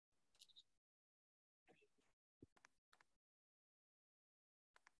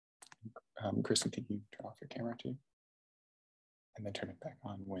Kristen, can you turn off your camera too? And then turn it back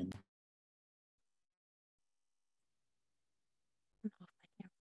on when.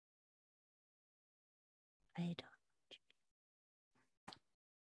 I don't.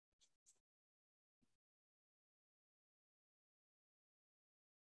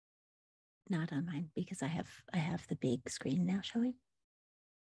 Not on mine because I have the big screen now showing.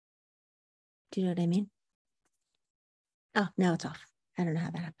 Do you know what I mean? Oh, now it's off. I don't know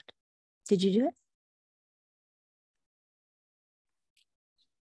how that happened. Did you do it?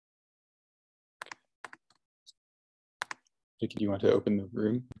 Vicky, do you want to open the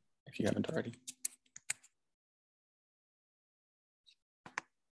room if you haven't already?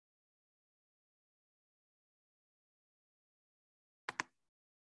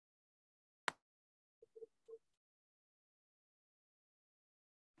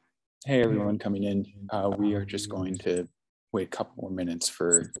 Hey, everyone coming in. We are just going to wait a couple more minutes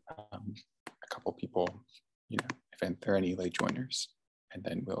for a couple people, if there are any late joiners, and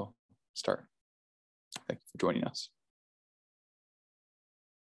then we'll start. Thank you for joining us.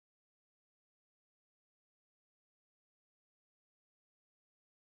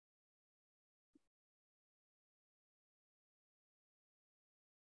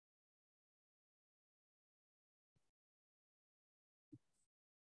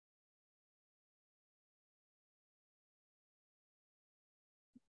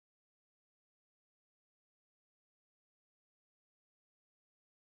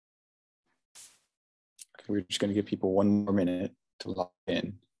 We're just going to give people one more minute to log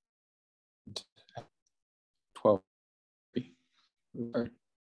in. 12.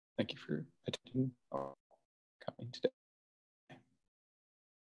 Thank you for attending or coming today.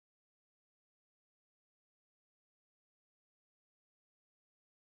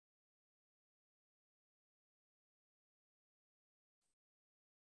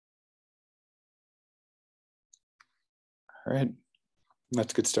 All right,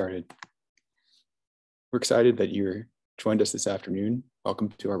 let's get started. We're excited that you're joined us this afternoon. Welcome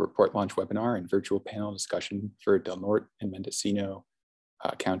to our report launch webinar and virtual panel discussion for Del Norte and Mendocino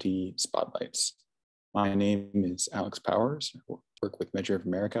County Spotlights. My name is Alex Powers. I work with Measure of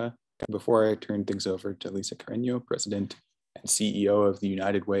America. Before I turn things over to Lisa Carreño, President and CEO of the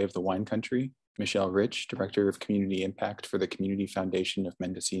United Way of the Wine Country, Michelle Rich, Director of Community Impact for the Community Foundation of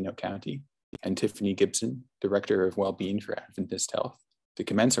Mendocino County, and Tiffany Gibson, Director of Wellbeing for Adventist Health. To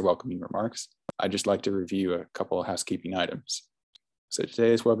commence our welcoming remarks, I'd just like to review a couple of housekeeping items. So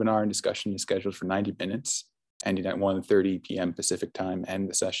today's webinar and discussion is scheduled for 90 minutes, ending at 1:30 p.m. Pacific time, and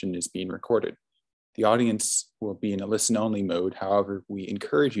the session is being recorded. The audience will be in a listen-only mode. However, we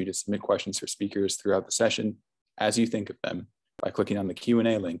encourage you to submit questions for speakers throughout the session as you think of them by clicking on the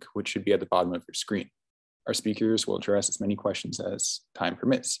Q&A link, which should be at the bottom of your screen. Our speakers will address as many questions as time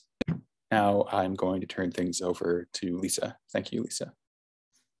permits. Now I'm going to turn things over to Lisa. Thank you, Lisa.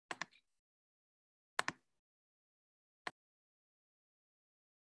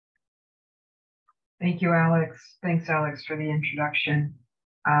 Thank you, Alex. Thanks, Alex, for the introduction.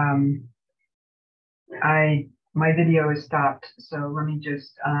 My video is stopped, so let me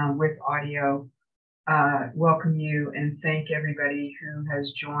just, with audio, welcome you and thank everybody who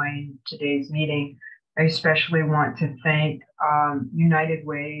has joined today's meeting. I especially want to thank United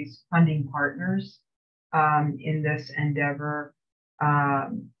Way's funding partners in this endeavor,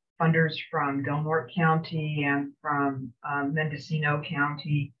 funders from Del Norte County and from Mendocino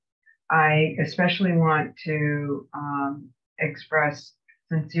County. I especially want to express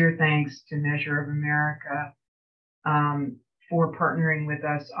sincere thanks to Measure of America for partnering with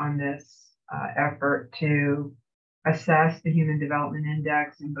us on this effort to assess the Human Development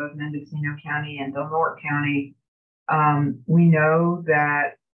Index in both Mendocino County and Del Norte County. We know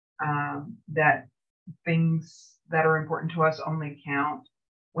that that things that are important to us only count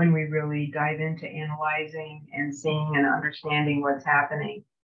when we really dive into analyzing and seeing and understanding what's happening.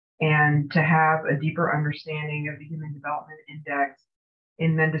 And to have a deeper understanding of the Human Development Index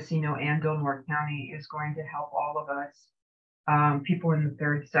in Mendocino and Del Norte County is going to help all of us, people in the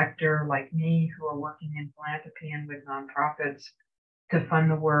third sector like me who are working in philanthropy and with nonprofits to fund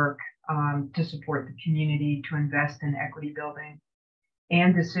the work, to support the community, to invest in equity building,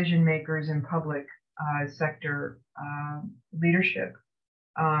 and decision makers in public sector leadership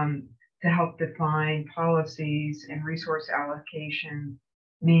to help define policies and resource allocation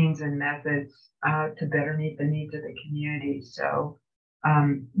means and methods to better meet the needs of the community. So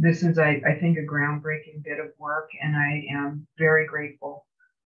this is, I think, a groundbreaking bit of work, and I am very grateful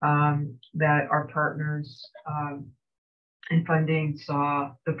that our partners in funding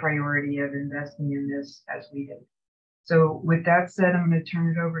saw the priority of investing in this as we did. So with that said, I'm going to turn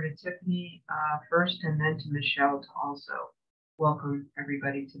it over to Tiffany first and then to Michelle to also welcome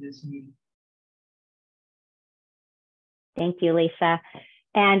everybody to this meeting. Thank you, Lisa.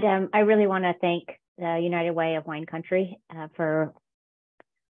 And I really want to thank the United Way of Wine Country for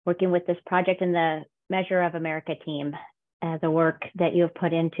working with this project and the Measure of America team. The work that you have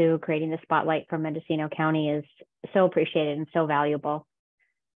put into creating the spotlight for Mendocino County is so appreciated and so valuable.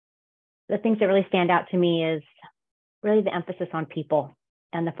 The things that really stand out to me is really the emphasis on people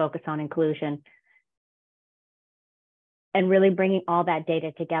and the focus on inclusion, and really bringing all that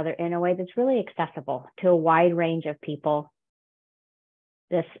data together in a way that's really accessible to a wide range of people.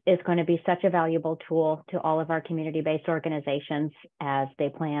 This is going to be such a valuable tool to all of our community-based organizations as they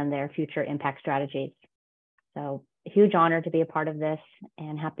plan their future impact strategies. So a huge honor to be a part of this,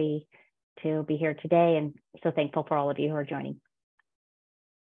 and happy to be here today, and so thankful for all of you who are joining.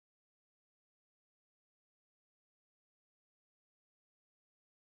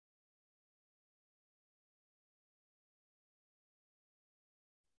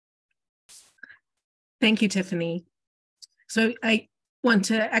 Thank you, Tiffany. So I want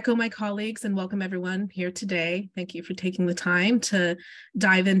to echo my colleagues and welcome everyone here today. Thank you for taking the time to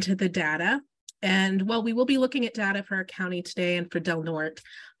dive into the data. And while we will be looking at data for our county today and for Del Norte,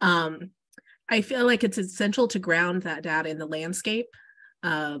 I feel like it's essential to ground that data in the landscape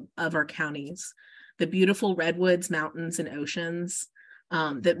of our counties, the beautiful redwoods, mountains, and oceans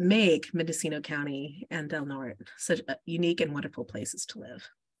that make Mendocino County and Del Norte such unique and wonderful places to live.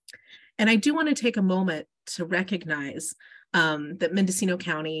 And I do want to take a moment to recognize that Mendocino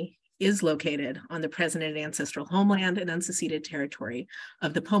County is located on the present and ancestral homeland and unceded territory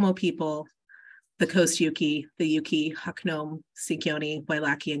of the Pomo people, the Coast Yuki, the Yuki, Haknome, Sikioni,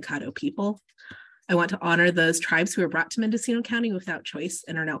 Wailaki, and Caddo people. I want to honor those tribes who were brought to Mendocino County without choice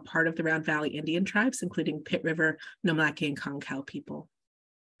and are now part of the Round Valley Indian tribes, including Pit River, Nomlaki, and Concow people.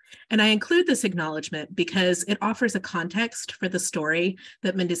 And I include this acknowledgement because it offers a context for the story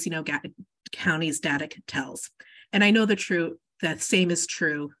that Mendocino County's data tells. And I know the same is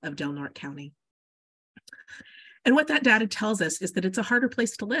true of Del Norte County. And what that data tells us is that it's a harder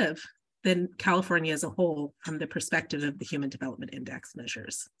place to live than California as a whole from the perspective of the Human Development Index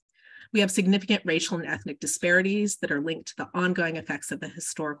measures. We have significant racial and ethnic disparities that are linked to the ongoing effects of the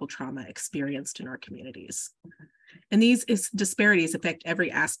historical trauma experienced in our communities. And these disparities affect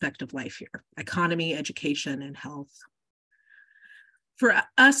every aspect of life here: economy, education, and health. For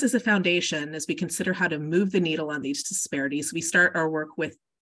us as a foundation, as we consider how to move the needle on these disparities, we start our work with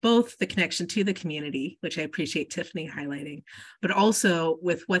both the connection to the community, which I appreciate Tiffany highlighting, but also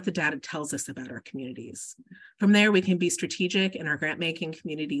with what the data tells us about our communities. From there, we can be strategic in our grant-making,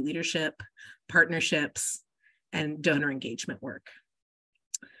 community leadership, partnerships, and donor engagement work.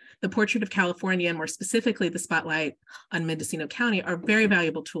 The Portrait of California, and more specifically, the Spotlight on Mendocino County, are very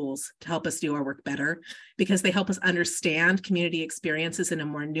valuable tools to help us do our work better because they help us understand community experiences in a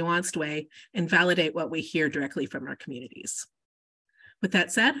more nuanced way and validate what we hear directly from our communities. With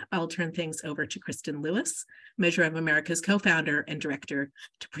that said, I'll turn things over to Kristen Lewis, Measure of America's co-founder and director,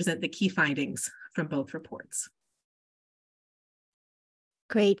 to present the key findings from both reports.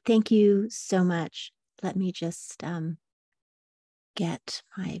 Great, thank you so much. Let me just get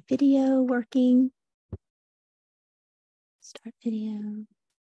my video working. Start video.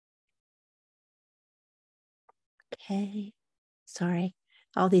 Okay, sorry.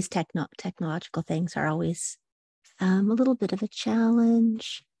 All these technological things are always a little bit of a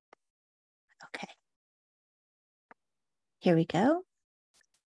challenge. Okay. Here we go.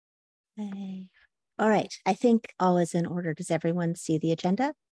 Okay. All right, I think all is in order. Does everyone see the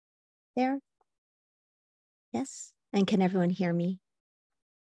agenda there? Yes, and can everyone hear me?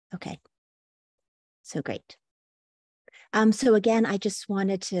 Okay, so great. So again, I just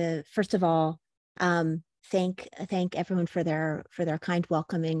wanted to, first of all, thank everyone for their kind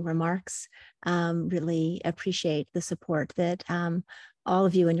welcoming remarks. Really appreciate the support that all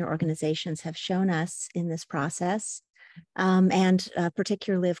of you and your organizations have shown us in this process, and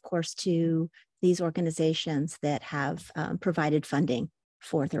particularly, of course, to these organizations that have provided funding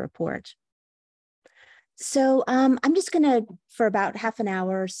for the report. So I'm just going to, for about half an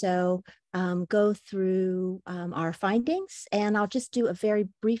hour or so, go through our findings, and I'll just do a very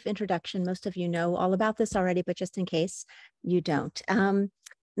brief introduction. Most of you know all about this already, but just in case you don't.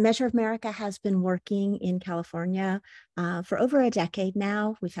 Measure of America has been working in California for over a decade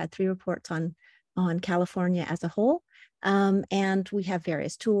now. We've had 3 reports on California as a whole, and we have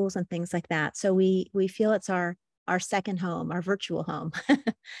various tools and things like that. So we feel it's our second home, our virtual home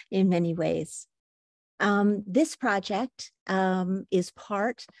in many ways. This project is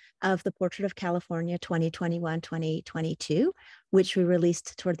part of the Portrait of California 2021-2022, which we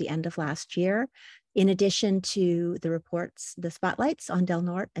released toward the end of last year. In addition to the reports, the spotlights on Del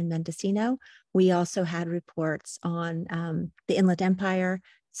Norte and Mendocino, we also had reports on the Inland Empire,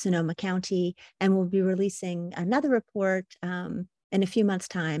 Sonoma County, and we'll be releasing another report in a few months'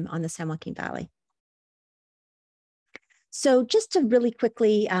 time on the San Joaquin Valley. So just to really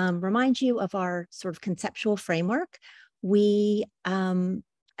quickly remind you of our sort of conceptual framework,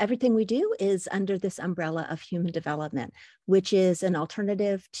 everything we do is under this umbrella of human development, which is an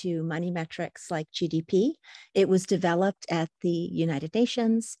alternative to money metrics like GDP. It was developed at the United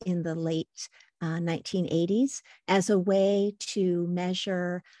Nations in the late 1980s as a way to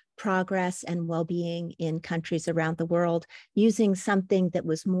measure progress and well-being in countries around the world using something that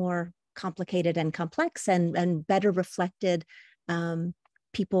was more complicated and complex and better reflected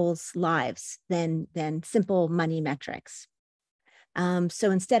people's lives than simple money metrics.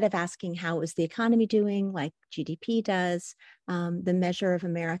 So instead of asking how is the economy doing like GDP does, the Measure of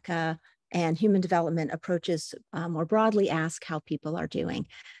America and human development approaches more broadly ask how people are doing.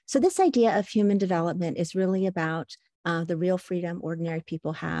 So this idea of human development is really about the real freedom ordinary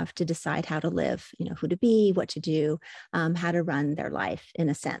people have to decide how to live, who to be, what to do, how to run their life in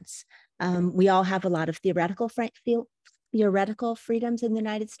a sense. We all have a lot of theoretical freedoms in the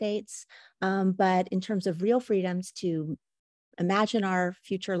United States, but in terms of real freedoms to imagine our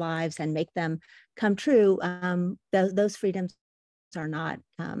future lives and make them come true, those freedoms are not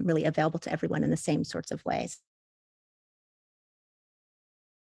really available to everyone in the same sorts of ways.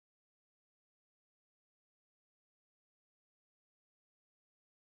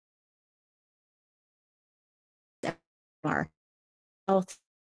 Our health,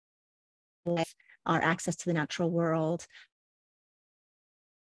 our access to the natural world.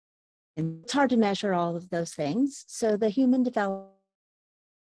 And it's hard to measure all of those things. So the human development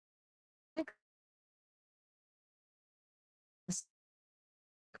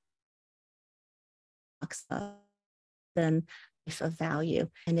than life of value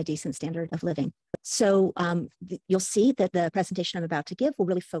and a decent standard of living. So you'll see that the presentation I'm about to give will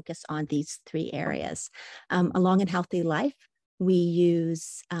really focus on these three areas. A long and healthy life, we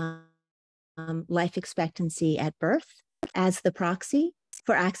use life expectancy at birth as the proxy.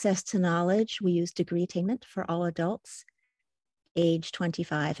 For access to knowledge, we use degree attainment for all adults age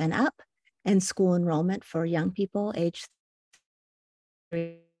 25 and up, and school enrollment for young people age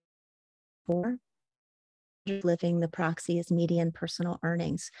 3 or 4. Living, the proxy is median personal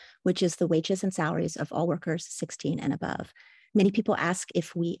earnings, which is the wages and salaries of all workers 16 and above. Many people ask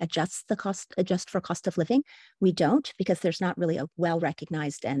if we adjust for cost of living. We don't, because there's not really a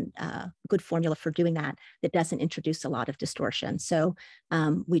well-recognized and good formula for doing that doesn't introduce a lot of distortion. So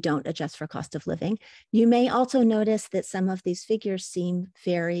we don't adjust for cost of living. You may also notice that some of these figures seem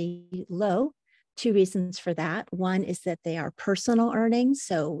very low. Two reasons for that. One is that they are personal earnings,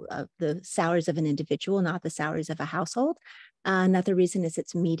 so the salaries of an individual, not the salaries of a household. Another reason is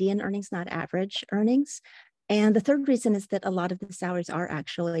it's median earnings, not average earnings. And the third reason is that a lot of the salaries are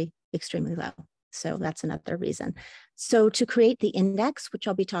actually extremely low. So that's another reason. So to create the index, which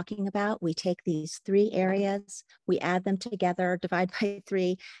I'll be talking about, we take these three areas, we add them together, divide by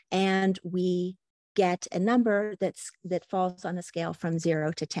 3, and we get a number that falls on a scale from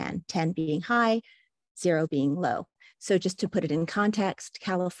 0 to 10, 10 being high, 0 being low. So just to put it in context,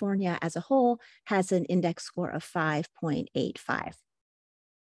 California as a whole has an index score of 5.85.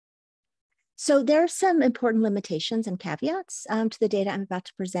 So there are some important limitations and caveats to the data I'm about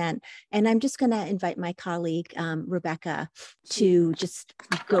to present. And I'm just going to invite my colleague, Rebecca, to just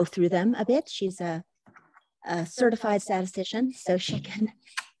go through them a bit. She's a certified statistician, so she can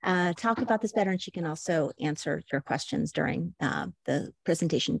talk about this better, and she can also answer your questions during the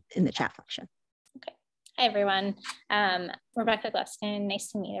presentation in the chat function. Okay. Hi, everyone. Rebecca Gluskin,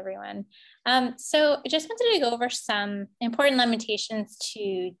 nice to meet everyone. So I just wanted to go over some important limitations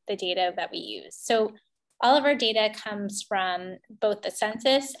to the data that we use. So all of our data comes from both the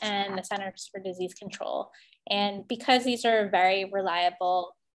census and the Centers for Disease Control. And because these are very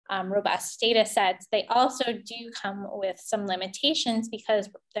reliable, robust data sets, they also do come with some limitations because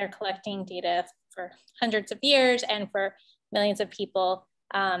they're collecting data for hundreds of years and for millions of people.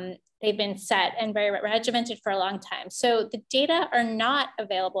 They've been set and very regimented for a long time. So the data are not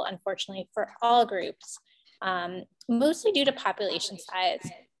available, unfortunately, for all groups, mostly due to population size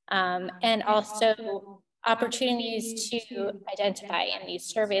and also opportunities to identify in these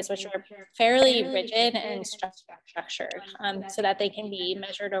surveys, which are fairly rigid and structured so that they can be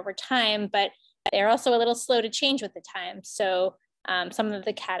measured over time, but they're also a little slow to change with the time. So some of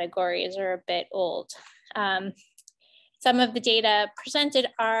the categories are a bit old. Some of the data presented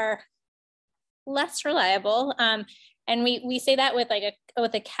are less reliable. And we say that with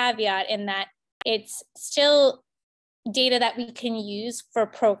a caveat in that it's still data that we can use for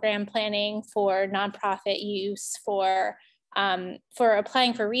program planning, for nonprofit use, for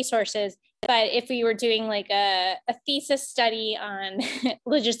applying for resources. But if we were doing like a thesis study on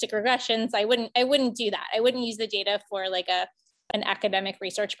logistic regressions, I wouldn't do that. I wouldn't use the data for like an academic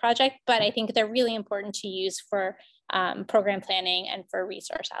research project, but I think they're really important to use for program planning and for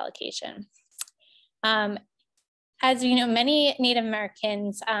resource allocation. As you know, many Native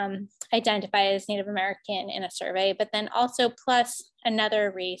Americans identify as Native American in a survey, but then also plus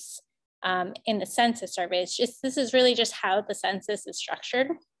another race in the census survey. This is really just how the census is structured.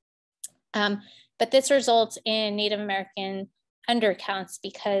 But this results in Native American undercounts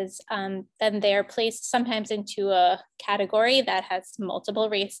because then they're placed sometimes into a category that has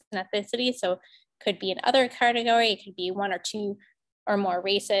multiple race and ethnicity. So it could be another category, it could be one or two or more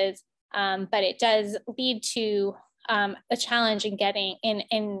races, but it does lead to a challenge in getting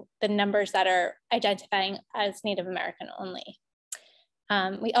in the numbers that are identifying as Native American only.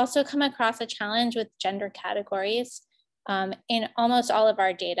 We also come across a challenge with gender categories. In almost all of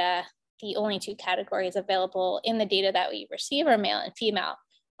our data, the only two categories available in the data that we receive are male and female.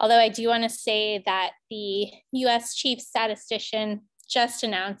 Although I do want to say that the US Chief Statistician just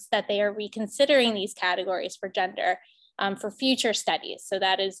announced that they are reconsidering these categories for gender for future studies. So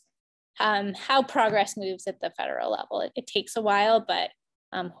that is how progress moves at the federal level. It takes a while, but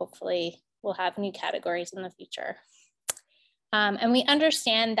hopefully we'll have new categories in the future. And we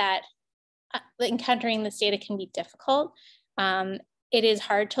understand that encountering this data can be difficult. It is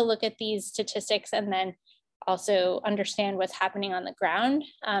hard to look at these statistics and then also understand what's happening on the ground.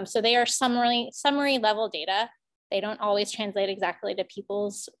 So they are summary level data. They don't always translate exactly to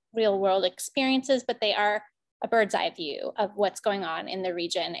people's real world experiences, but they are a bird's eye view of what's going on in the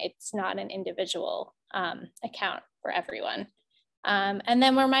region. It's not an individual account for everyone. And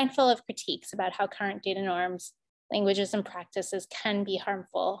then we're mindful of critiques about how current data norms, languages, and practices can be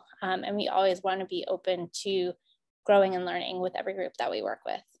harmful. And we always want to be open to growing and learning with every group that we work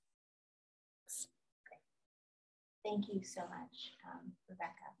with. Thank you so much,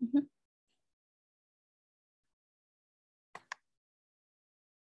 Rebecca. Mm-hmm.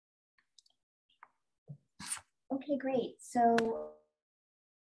 Okay, great. So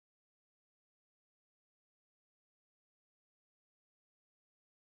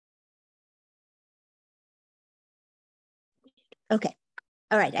okay.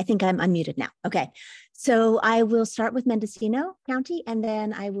 All right, I think I'm unmuted now. Okay, so I will start with Mendocino County and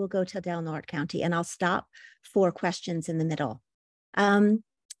then I will go to Del Norte County and I'll stop for questions in the middle.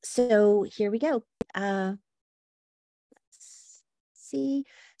 So here we go. Let's see.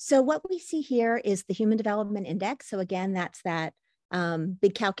 So what we see here is the Human Development Index. So again, that's that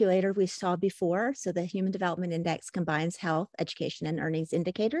big calculator we saw before. So the Human Development Index combines health, education, and earnings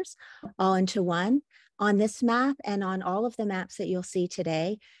indicators all into one. On this map and on all of the maps that you'll see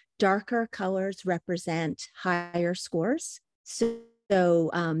today, darker colors represent higher scores. So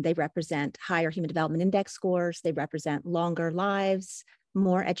they represent higher Human Development Index scores. They represent longer lives,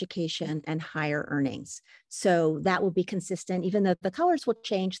 more education, and higher earnings. So that will be consistent, even though the colors will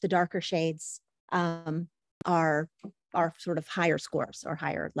change, the darker shades are sort of higher scores or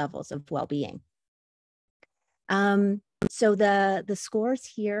higher levels of well-being. So the scores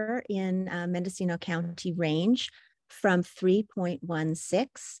here in Mendocino County range from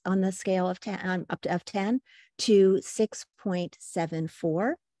 3.16 on the scale of 10, up to 10 to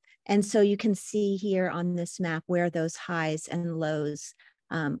 6.74. And so you can see here on this map where those highs and lows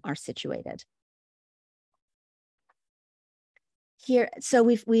are situated. Here, so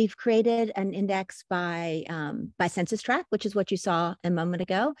we've created an index by census tract, which is what you saw a moment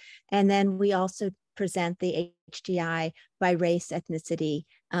ago. And then we also present the HDI by race, ethnicity,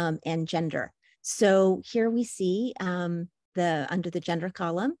 and gender. So here we see under the gender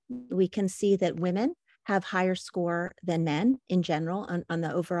column, we can see that women have higher score than men in general on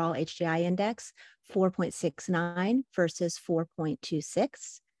the overall HDI index, 4.69 versus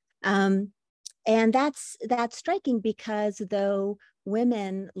 4.26. And that's striking because though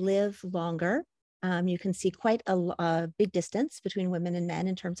women live longer, you can see quite a big distance between women and men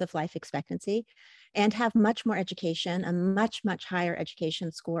in terms of life expectancy, and have much more education, a much higher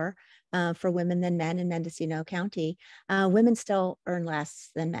education score for women than men in Mendocino County. Women still earn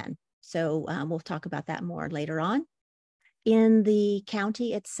less than men. So we'll talk about that more later on. In the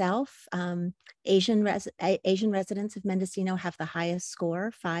county itself, Asian residents of Mendocino have the highest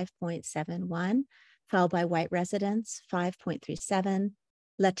score, 5.71 followed by white residents, 5.37,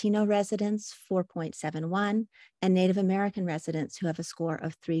 Latino residents, 4.71, and Native American residents who have a score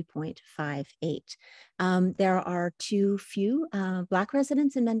of 3.58. There are too few Black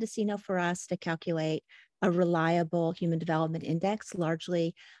residents in Mendocino for us to calculate a reliable human development index,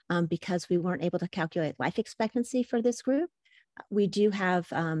 largely because we weren't able to calculate life expectancy for this group. We do have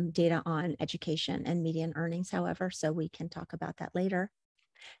data on education and median earnings, however, so we can talk about that later.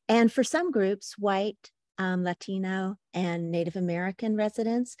 And for some groups, white, Latino, and Native American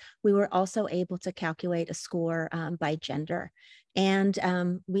residents, we were also able to calculate a score by gender.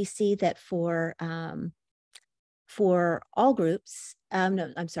 And we see that for all groups,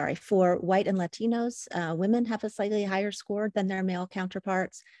 for white and Latinos, women have a slightly higher score than their male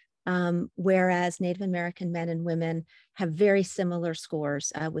counterparts, whereas Native American men and women have very similar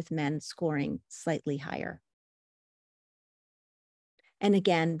scores, with men scoring slightly higher. And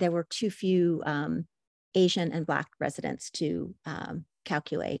again, there were too few Asian and Black residents to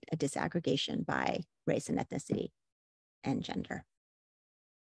calculate a disaggregation by race and ethnicity and gender.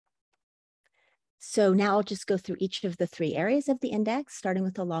 So now I'll just go through each of the three areas of the index, starting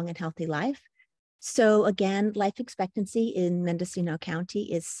with a long and healthy life. So again, life expectancy in Mendocino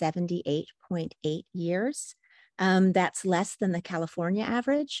County is 78.8 years. That's less than the California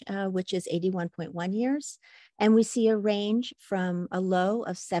average, which is 81.1 years. And we see a range from a low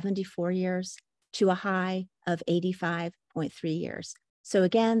of 74 years to a high of 85.3 years. So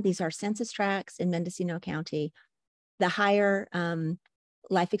again, these are census tracts in Mendocino County. The higher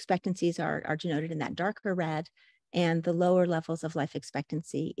life expectancies are denoted in that darker red, and the lower levels of life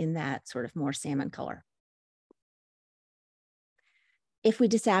expectancy in that sort of more salmon color. If we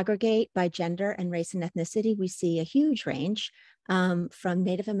disaggregate by gender and race and ethnicity, we see a huge range from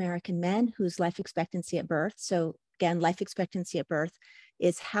Native American men whose life expectancy at birth. So again, life expectancy at birth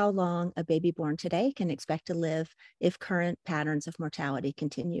is how long a baby born today can expect to live if current patterns of mortality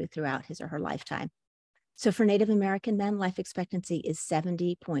continue throughout his or her lifetime. So for Native American men, life expectancy is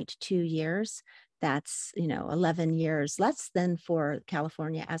 70.2 years. That's 11 years less than for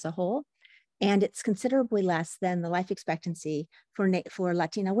California as a whole. And it's considerably less than the life expectancy for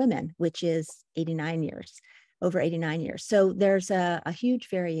Latina women, which is 89 years, over 89 years. So there's a huge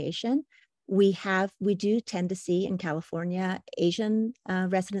variation. We do tend to see in California, Asian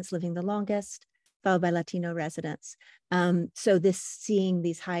residents living the longest, followed by Latino residents. So seeing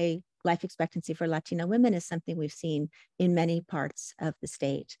these high life expectancy for Latino women is something we've seen in many parts of the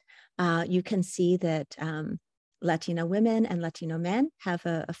state. You can see that Latino women and Latino men have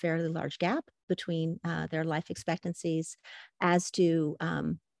a fairly large gap between their life expectancies, as do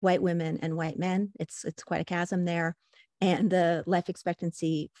white women and white men. It's quite a chasm there. And the life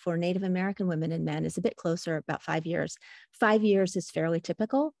expectancy for Native American women and men is a bit closer, about 5 years. 5 years is fairly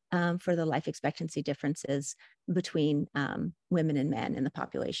typical for the life expectancy differences between women and men in the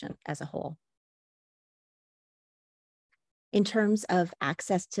population as a whole. In terms of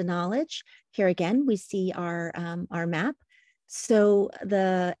access to knowledge, here again, we see our map. So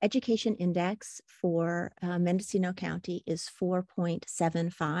the education index for Mendocino County is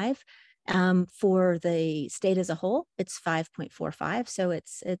 4.75. For the state as a whole, it's 5.45. So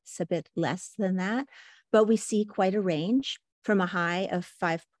it's a bit less than that, but we see quite a range from a high of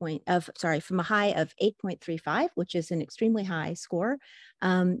 8.35, which is an extremely high score,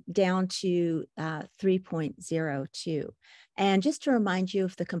 down to 3.02. And just to remind you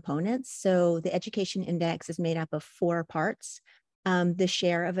of the components, so the education index is made up of 4 parts. The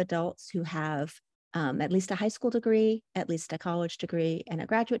share of adults who have at least a high school degree, at least a college degree, and a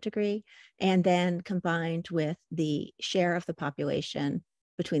graduate degree, and then combined with the share of the population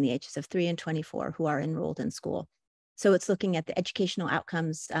between the ages of 3 and 24 who are enrolled in school. So it's looking at the educational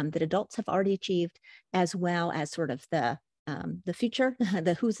outcomes that adults have already achieved, as well as sort of the future,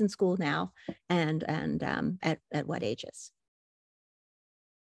 the who's in school now, and at what ages.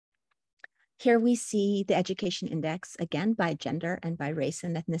 Here we see the education index, again, by gender and by race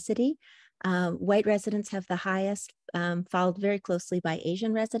and ethnicity. White residents have the highest, followed very closely by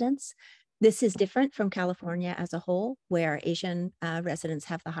Asian residents. This is different from California as a whole, where Asian residents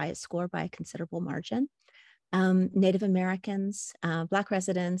have the highest score by a considerable margin. Native Americans, Black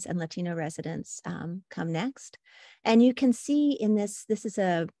residents, and Latino residents come next. And you can see in this is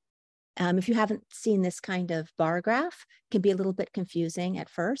if you haven't seen this kind of bar graph, it can be a little bit confusing at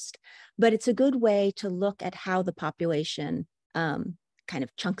first, but it's a good way to look at how the population kind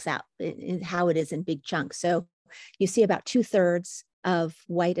of chunks out, how it is in big chunks. So you see about 2/3 of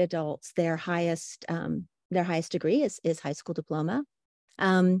white adults, their highest degree is high school diploma.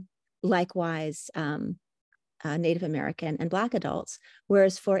 Likewise, Native American and Black adults,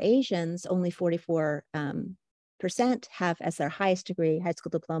 whereas for Asians, only 44% have as their highest degree high school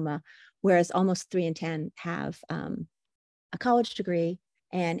diploma, whereas almost 3 in 10 have a college degree,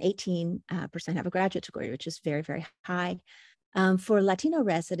 and 18% have a graduate degree, which is very, very high. For Latino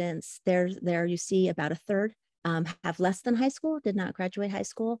residents, there you see about a third have less than high school, did not graduate high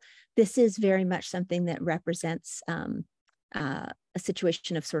school. This is very much something that represents a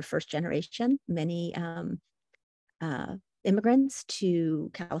situation of sort of first generation. Many immigrants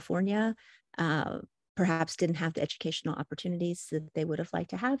to California perhaps didn't have the educational opportunities that they would have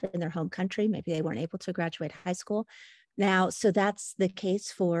liked to have in their home country. Maybe they weren't able to graduate high school. Now, so that's the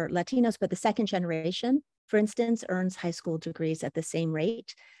case for Latinos, but the second generation, for instance, earns high school degrees at the same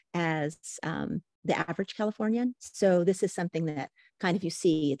rate as the average Californian. So this is something that kind of you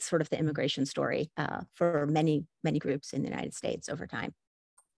see, it's sort of the immigration story for many, many groups in the United States over time.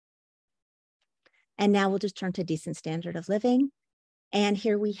 And now we'll just turn to decent standard of living. And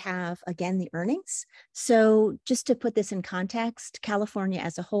here we have, again, the earnings. So just to put this in context, California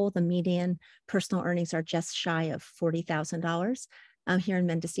as a whole, the median personal earnings are just shy of $40,000. Here in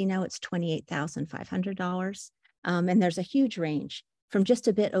Mendocino, it's $28,500. And there's a huge range from just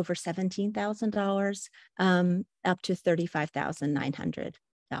a bit over $17,000 up to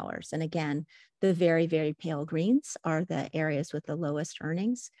 $35,900. And again, the very, very pale greens are the areas with the lowest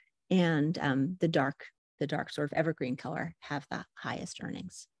earnings, and the dark sort of evergreen color have the highest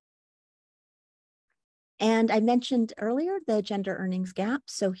earnings. And I mentioned earlier the gender earnings gap.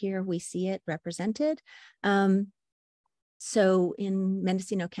 So here we see it represented. So in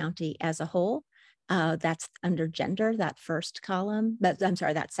Mendocino County as a whole, that's under gender, that first column, but I'm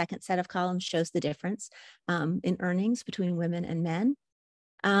sorry, that second set of columns shows the difference in earnings between women and men.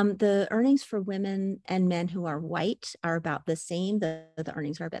 The earnings for women and men who are white are about the same. The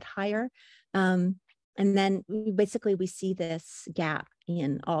earnings are a bit higher. And then basically we see this gap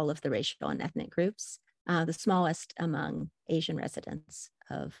in all of the racial and ethnic groups, the smallest among Asian residents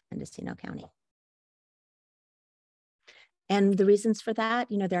of Mendocino County. And the reasons for that,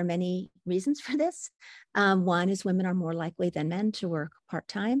 there are many reasons for this. One is women are more likely than men to work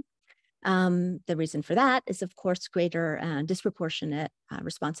part-time. The reason for that is, of course, greater disproportionate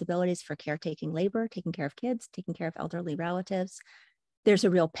responsibilities for caretaking labor, taking care of kids, taking care of elderly relatives. There's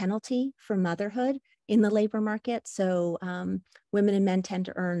a real penalty for motherhood in the labor market. So women and men tend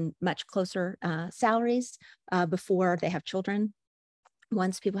to earn much closer salaries before they have children.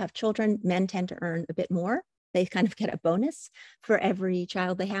 Once people have children, men tend to earn a bit more. They kind of get a bonus for every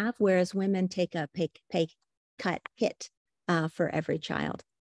child they have, whereas women take a pay cut hit for every child.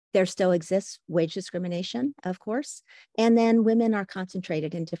 There still exists wage discrimination, of course, and then women are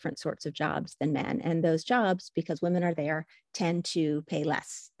concentrated in different sorts of jobs than men. And those jobs, because women are there, tend to pay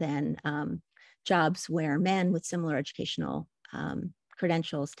less than jobs where men with similar educational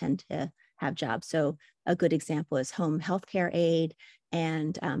credentials tend to have jobs. So a good example is home healthcare aide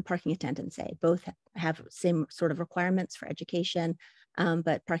and parking attendants aide. Both have same sort of requirements for education,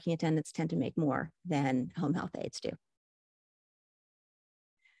 but parking attendants tend to make more than home health aides do.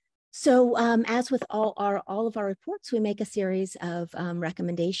 So as with all of our reports, we make a series of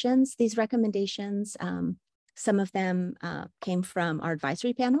recommendations. These recommendations, some of them came from our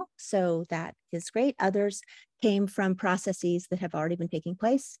advisory panel, so that is great. Others came from processes that have already been taking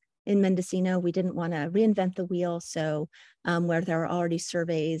place. In Mendocino, we didn't want to reinvent the wheel, so where there are already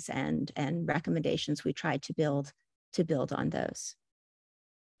surveys and recommendations, we tried to build on those.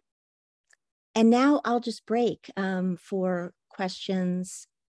 And now I'll just break for questions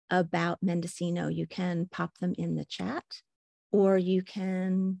about Mendocino. You can pop them in the chat, or you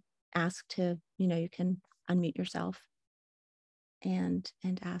can ask to, you can unmute yourself and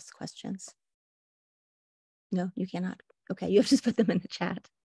ask questions. No, you cannot. Okay, you have to just put them in the chat.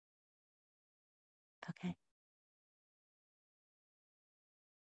 Okay.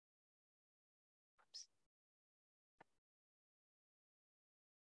 Oops.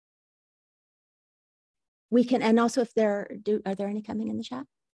 We can, and also if are there any coming in the chat?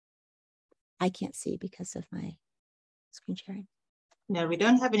 I can't see because of my screen sharing. No, we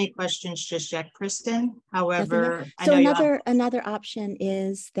don't have any questions just yet, Kristen. However, so another option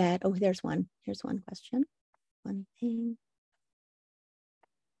is that, oh, there's one. Here's one question. One thing.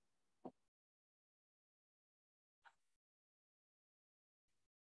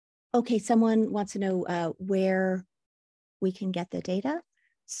 Okay, someone wants to know where we can get the data.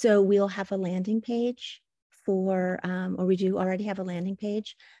 So we'll have a landing page for, or we do already have a landing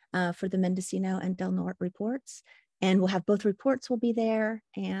page for the Mendocino and Del Norte reports. And we'll have both reports will be there,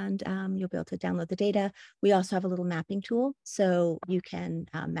 and you'll be able to download the data. We also have a little mapping tool, so you can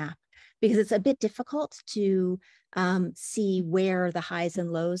map, because it's a bit difficult to see where the highs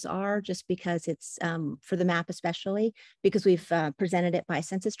and lows are, just because it's for the map, especially because we've presented it by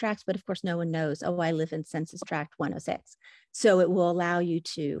census tracts, but of course no one knows, oh, I live in census tract 106. So it will allow you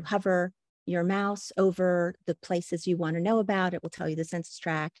to hover your mouse over the places you want to know about. It will tell you the census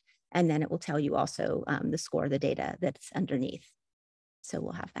tract, and then it will tell you also the score, the data that's underneath. So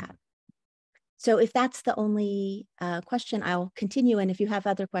we'll have that. So if that's the only question, I'll continue. And if you have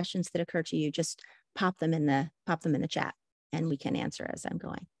other questions that occur to you, just pop them in the chat, and we can answer as I'm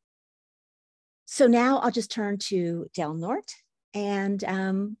going. So now I'll just turn to Del Norte, and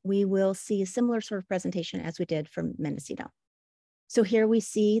we will see a similar sort of presentation as we did from Mendocino. So here we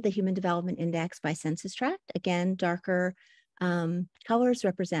see the Human Development Index by census tract. Again, darker colors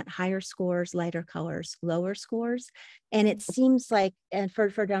represent higher scores, lighter colors, lower scores. And it seems like, and for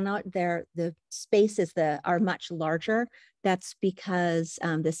Del Norte, the spaces are much larger. That's because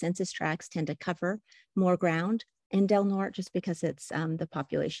the census tracts tend to cover more ground in Del Norte, just because it's the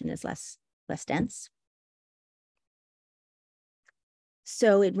population is less dense.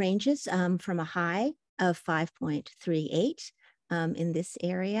 So it ranges from a high of 5.38 in this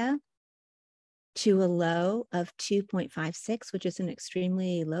area to a low of 2.56, which is an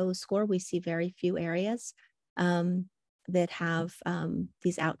extremely low score. We see very few areas that have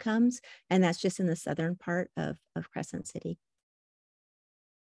these outcomes, and that's just in the southern part of Crescent City.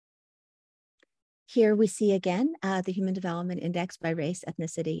 Here we see again the Human Development Index by race,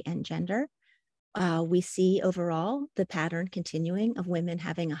 ethnicity, and gender. We see overall the pattern continuing of women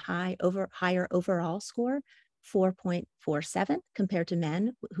having a higher overall score, 4.47, compared to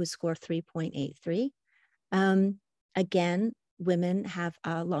men who score 3.83. Again, women have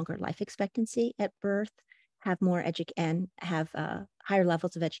a longer life expectancy at birth, have more higher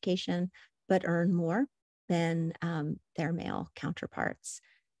levels of education, but earn more than their male counterparts.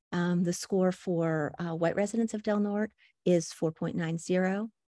 The score for white residents of Del Norte is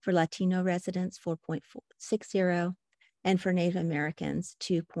 4.90, for Latino residents 4.60, and for Native Americans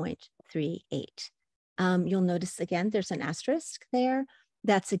 2.38. You'll notice again, there's an asterisk there.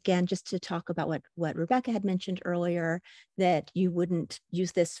 That's again, just to talk about what Rebecca had mentioned earlier, that you wouldn't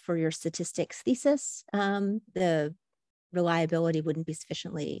use this for your statistics thesis. The reliability wouldn't be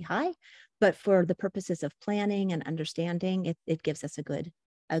sufficiently high, but for the purposes of planning and understanding, it gives us a good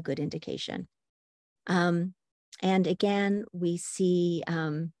indication. And again, we see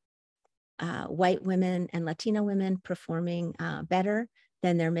white women and Latino women performing better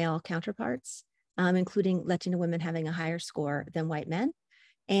than their male counterparts, including Latino women having a higher score than white men,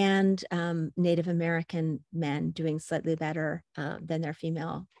 and Native American men doing slightly better than their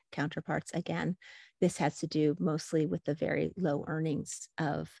female counterparts. Again, this has to do mostly with the very low earnings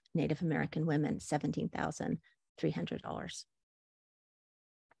of Native American women, $17,300.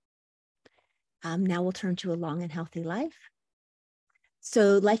 Now we'll turn to a long and healthy life.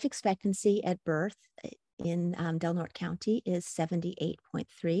 So life expectancy at birth in Del Norte County is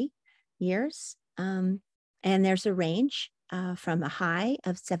 78.3 years. And there's a range from a high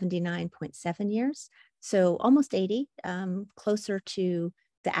of 79.7 years, so almost 80, closer to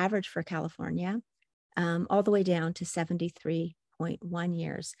the average for California, all the way down to 73.1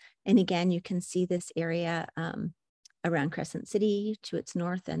 years. And again, you can see this area around Crescent City to its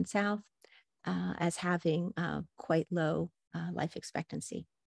north and south as having quite low life expectancy.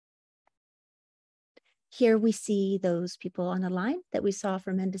 Here we see those people on a line that we saw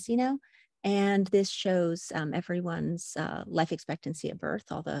from Mendocino, and this shows everyone's life expectancy at birth,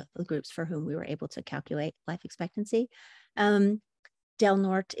 all the groups for whom we were able to calculate life expectancy. Del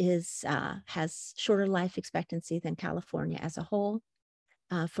Norte has shorter life expectancy than California as a whole.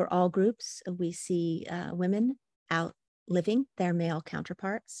 For all groups, we see women outliving their male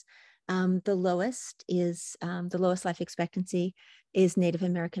counterparts. The lowest life expectancy is Native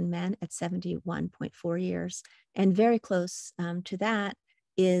American men at 71.4 years. And very close to that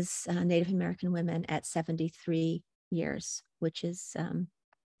is Native American women at 73 years, which is a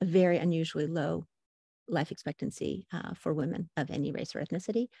very unusually low life expectancy for women of any race or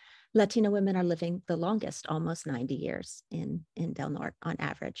ethnicity. Latino women are living the longest, almost 90 years in Del Norte on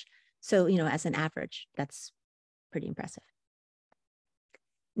average. So, as an average, that's pretty impressive.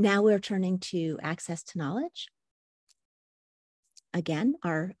 Now we're turning to access to knowledge. Again,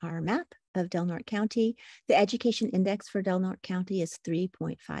 our map of Del Norte County. The education index for Del Norte County is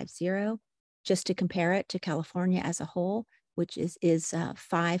 3.50. Just to compare it to California as a whole, which is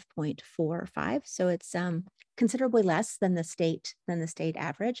 5.45. So it's considerably less than the state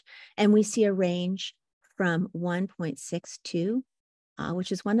average. And we see a range from 1.62,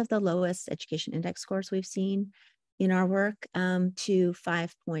 which is one of the lowest education index scores we've seen in our work, to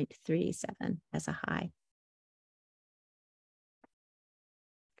 5.37 as a high.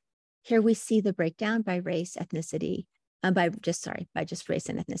 Here we see the breakdown by race, ethnicity, by just race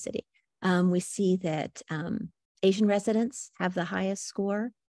and ethnicity. We see that Asian residents have the highest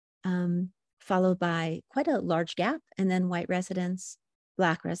score, followed by quite a large gap, and then white residents,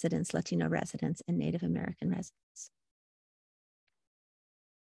 Black residents, Latino residents, and Native American residents.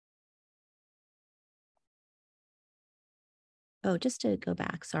 Oh, just to go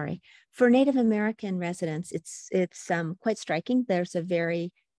back, sorry. For Native American residents, it's quite striking. There's a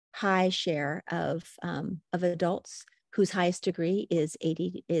very high share of adults whose highest degree is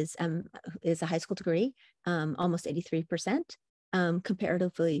a high school degree, almost 83%.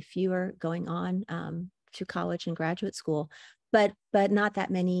 Comparatively fewer going on to college and graduate school, but not that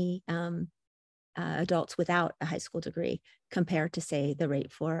many adults without a high school degree compared to, say, the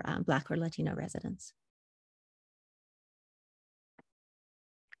rate for Black or Latino residents.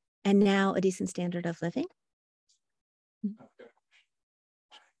 And now a decent standard of living.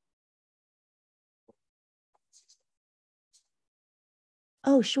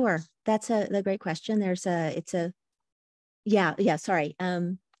 Oh, sure. That's a great question. Sorry.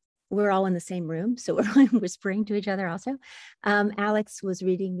 We're all in the same room, so we're whispering to each other also. Alex was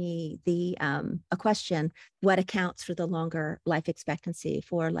reading me a question, what accounts for the longer life expectancy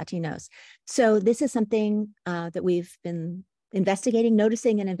for Latinos? So this is something that we've been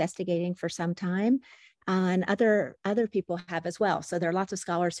noticing and investigating for some time, and other people have as well. So there are lots of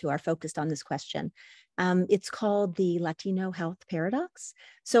scholars who are focused on this question. It's called the Latino health paradox.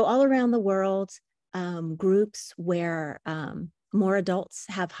 So all around the world, groups where more adults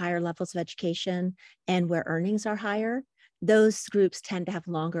have higher levels of education and where earnings are higher, those groups tend to have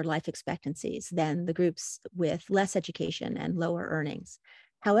longer life expectancies than the groups with less education and lower earnings.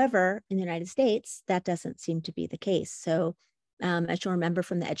 However, in the United States, that doesn't seem to be the case. So as you'll remember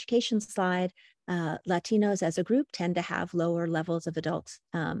from the education slide, Latinos as a group tend to have lower levels of adult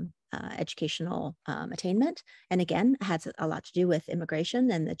educational attainment. And again, it has a lot to do with immigration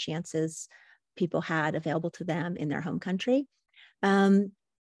and the chances people had available to them in their home country.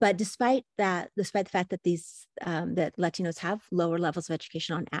 But despite the fact that that Latinos have lower levels of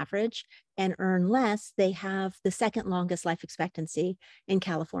education on average and earn less, they have the second longest life expectancy in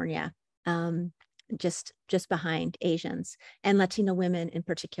California, just behind Asians and Latino women in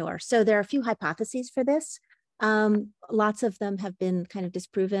particular. So there are a few hypotheses for this. Lots of them have been kind of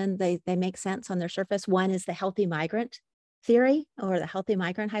disproven. They make sense on their surface. One is the healthy migrant theory, or the healthy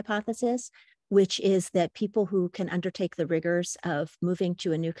migrant hypothesis, which is that people who can undertake the rigors of moving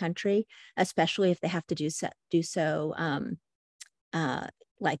to a new country, especially if they have to do so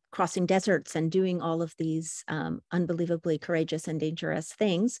like crossing deserts and doing all of these unbelievably courageous and dangerous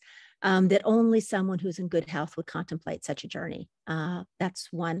things, that only someone who's in good health would contemplate such a journey. That's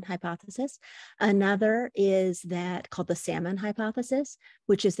one hypothesis. Another is that called the salmon hypothesis,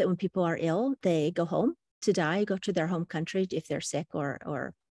 which is that when people are ill, they go home to die, go to their home country if they're sick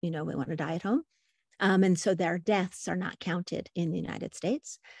or we want to die at home. And so their deaths are not counted in the United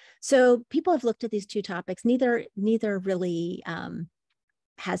States. So people have looked at these two topics. Neither really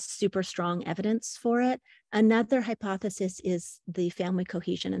has super strong evidence for it. Another hypothesis is the family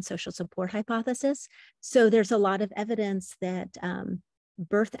cohesion and social support hypothesis. So there's a lot of evidence that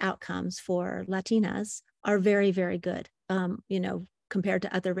birth outcomes for Latinas are very, very good, compared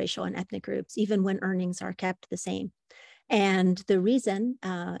to other racial and ethnic groups, even when earnings are kept the same. And the reason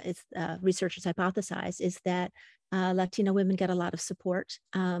researchers hypothesize is that Latino women get a lot of support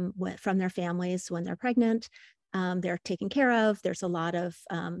from their families when they're pregnant. They're taken care of. There's a lot of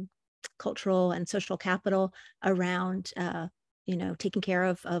cultural and social capital around, taking care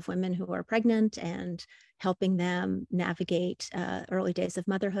of women who are pregnant and helping them navigate early days of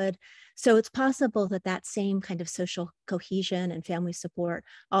motherhood. So it's possible that same kind of social cohesion and family support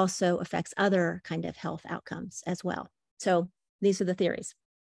also affects other kind of health outcomes as well. So these are the theories.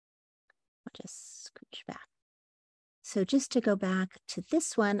 I'll just scooch back. So just to go back to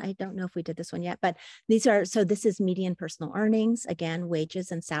this one, I don't know if we did this one yet, but this is median personal earnings, again,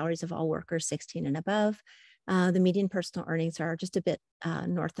 wages and salaries of all workers 16 and above. The median personal earnings are just a bit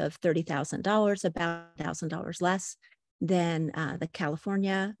north of $30,000, about $1,000 less than the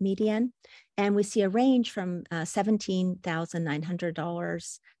California median. And we see a range from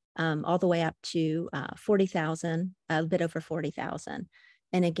 $17,900 all the way up to $40,000, a bit over $40,000.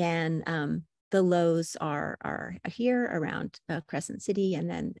 And again, the lows are here around Crescent City, and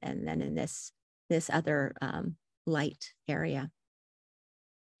then in this other light green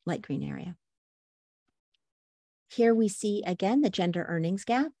area. Here we see again the gender earnings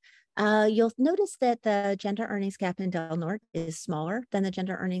gap. You'll notice that the gender earnings gap in Del Norte is smaller than the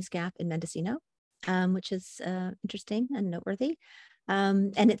gender earnings gap in Mendocino, which is interesting and noteworthy.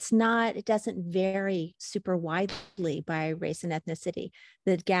 And it doesn't vary super widely by race and ethnicity.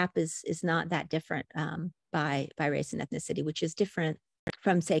 The gap is not that different by race and ethnicity, which is different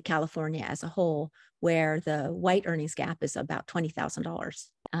from, say, California as a whole, where the white earnings gap is about $20,000,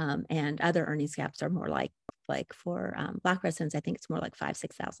 and other earnings gaps are more like for Black residents, I think it's more like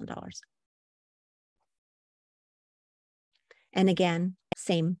 $5,000–6,000. And again,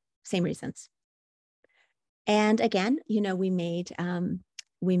 same reasons. And again, we made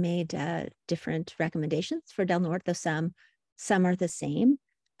different recommendations for Del Norte, though some are the same.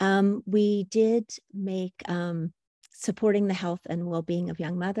 We did make supporting the health and well-being of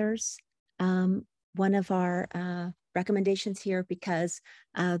young mothers one of our recommendations here, because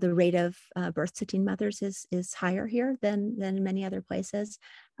the rate of birth to teen mothers is higher here than in many other places.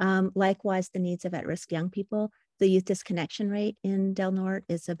 Likewise, the needs of at-risk young people. The youth disconnection rate in Del Norte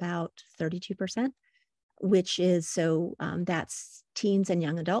is about 32%, which is that's teens and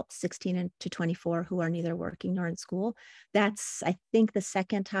young adults, 16 to 24, who are neither working nor in school. That's, I think, the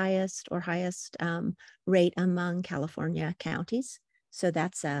second highest or highest rate among California counties. So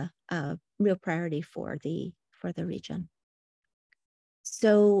that's a real priority for the region.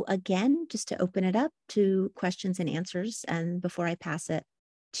 So again, just to open it up to questions and answers, and before I pass it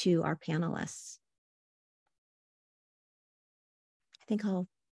to our panelists, I think I'll.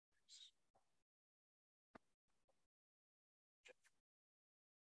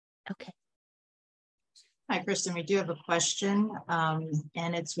 Okay. Hi, Kristen, we do have a question,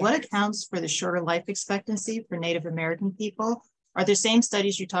 and it's Yes. What accounts for the shorter life expectancy for Native American people? Are the same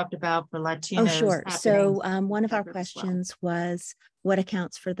studies you talked about for Latinos? Oh, sure. So one of our Effort as well? questions was what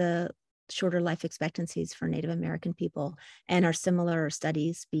accounts for the shorter life expectancies for Native American people, and are similar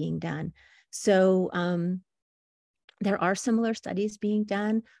studies being done? So there are similar studies being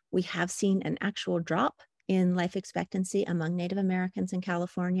done. We have seen an actual drop in life expectancy among Native Americans in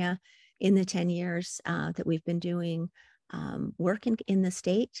California in the 10 years that we've been doing work in the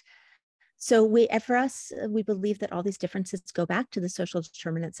state. So for us, we believe that all these differences go back to the social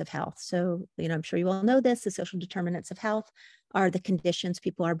determinants of health. So, I'm sure you all know this, the social determinants of health are the conditions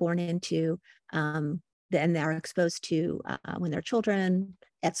people are born into and they're exposed to when they're children,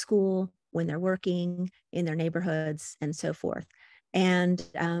 at school, when they're working, in their neighborhoods, and so forth. And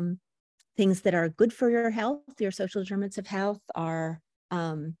things that are good for your health, your social determinants of health, are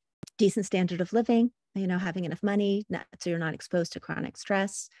decent standard of living, having enough money, so you're not exposed to chronic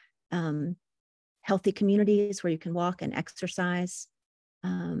stress, healthy communities where you can walk and exercise.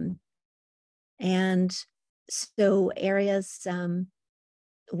 And so areas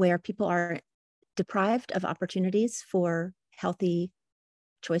where people are deprived of opportunities for healthy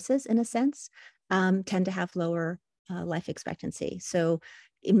choices, in a sense, tend to have lower life expectancy. So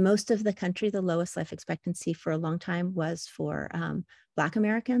in most of the country, the lowest life expectancy for a long time was for Black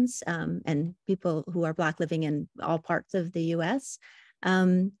Americans and people who are Black living in all parts of the US.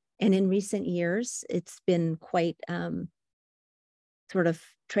 And in recent years, it's been quite sort of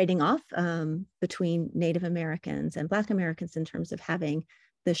trading off between Native Americans and Black Americans in terms of having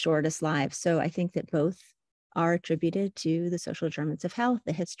the shortest lives. So I think that both are attributed to the social determinants of health,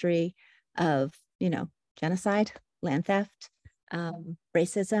 the history of, genocide, land theft,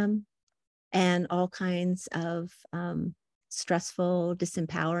 racism, and all kinds of stressful,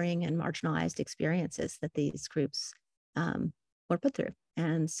 disempowering, and marginalized experiences that these groups were put through.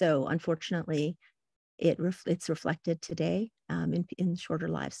 And so, unfortunately, it's reflected today in shorter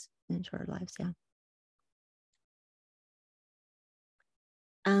lives. Yeah.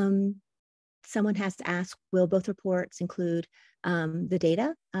 Someone has to ask, will both reports include the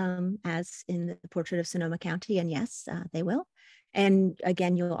data as in the portrait of Sonoma County? And yes, they will. And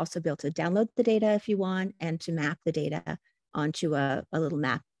again, you'll also be able to download the data if you want, and to map the data onto a little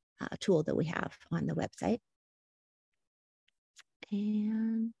map tool that we have on the website.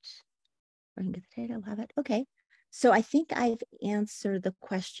 And we're going to get the data, I'll have it. Okay. So I think I've answered the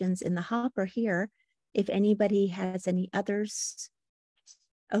questions in the hopper here. If anybody has any others.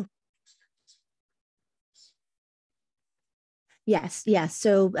 Oh. Yes.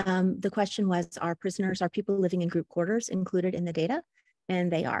 So the question was, are people living in group quarters included in the data? And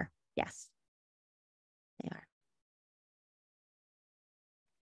they are. Yes, they are.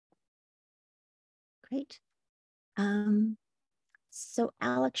 Great. So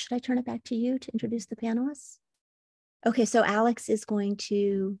Alex, should I turn it back to you to introduce the panelists? Okay, so Alex is going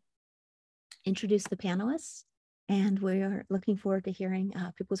to introduce the panelists, and we're looking forward to hearing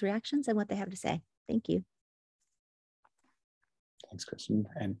people's reactions and what they have to say. Thank you. Thanks, Kristen,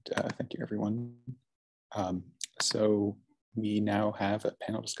 and thank you, everyone. So we now have a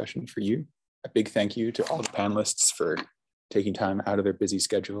panel discussion for you. A big thank you to all the panelists for taking time out of their busy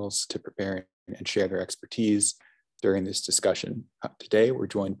schedules to prepare and share their expertise during this discussion. Today, we're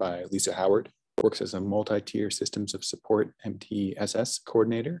joined by Lisa Howard, who works as a multi-tier systems of support MTSS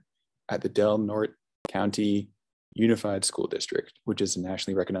coordinator at the Del Norte County Unified School District, which is a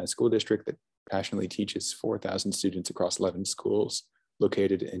nationally recognized school district that passionately teaches 4,000 students across 11 schools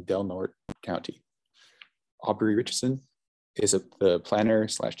located in Del Norte County. Aubrey Richardson is the planner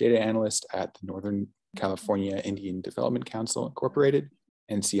 / data analyst at the Northern California Indian Development Council Incorporated,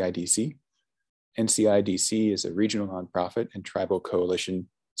 NCIDC. NCIDC is a regional nonprofit and tribal coalition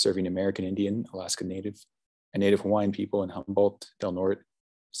serving American Indian, Alaska Native, and Native Hawaiian people in Humboldt, Del Norte,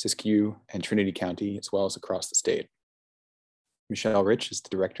 Siskiyou, and Trinity County, as well as across the state. Michelle Rich is the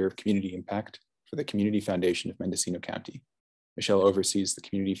Director of Community Impact for the Community Foundation of Mendocino County. Michelle oversees the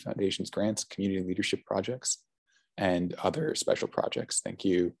Community Foundation's grants, community leadership projects, and other special projects. Thank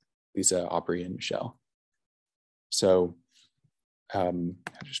you, Lisa, Aubrey, and Michelle. So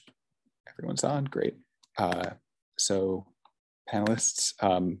everyone's on, great. So panelists,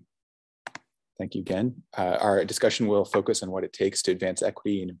 thank you again. Our discussion will focus on what it takes to advance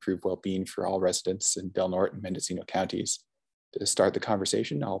equity and improve well-being for all residents in Del Norte and Mendocino counties. To start the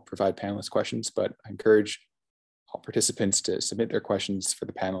conversation, I'll provide panelist questions, but I encourage all participants to submit their questions for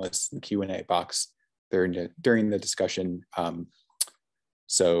the panelists in the Q&A box during the discussion.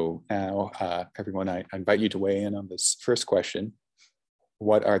 So now, everyone, I invite you to weigh in on this first question.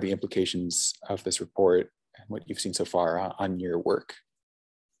 What are the implications of this report and what you've seen so far on your work?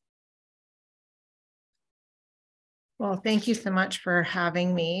 Well, thank you so much for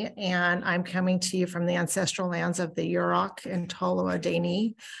having me. And I'm coming to you from the ancestral lands of the Yurok and Tolowa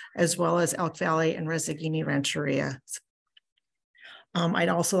Dani, as well as Elk Valley and Resagini Rancheria. I'd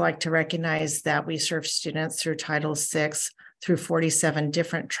also like to recognize that we serve students through Title VI through 47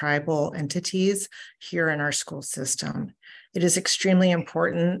 different tribal entities here in our school system. It is extremely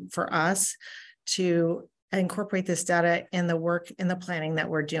important for us to incorporate this data in the work, in the planning that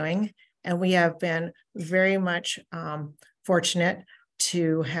we're doing. And we have been very much fortunate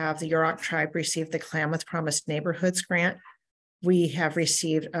to have the Yurok tribe receive the Klamath Promised Neighborhoods grant. We have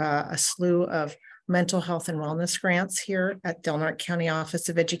received a slew of mental health and wellness grants here at Del Norte County Office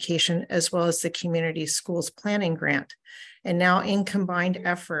of Education, as well as the Community Schools Planning Grant. And now in combined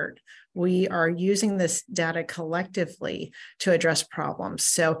effort, we are using this data collectively to address problems.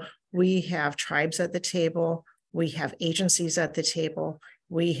 So we have tribes at the table, we have agencies at the table,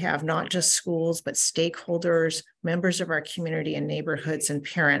 we have not just schools, but stakeholders, members of our community and neighborhoods and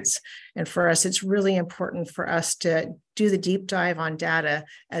parents. And for us, it's really important for us to do the deep dive on data,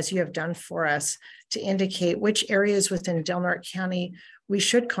 as you have done for us, to indicate which areas within Del Norte County we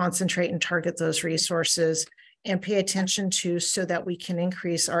should concentrate and target those resources and pay attention to so that we can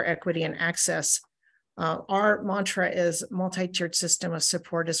increase our equity and access. Our mantra is multi-tiered system of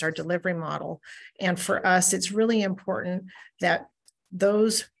support is our delivery model. And for us, it's really important that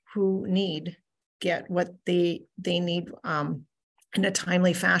those who need get what they need in a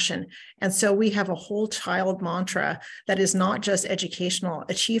timely fashion. And so we have a whole child mantra that is not just educational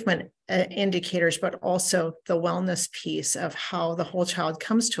achievement indicators, but also the wellness piece of how the whole child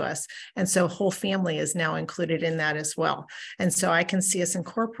comes to us. And so whole family is now included in that as well. And so I can see us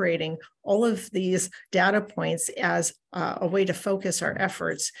incorporating all of these data points as a way to focus our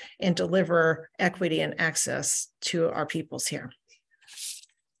efforts and deliver equity and access to our peoples here.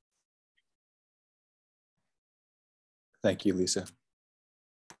 Thank you, Lisa.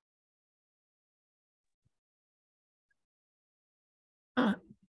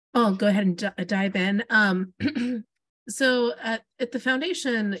 I'll go ahead and dive in. So at the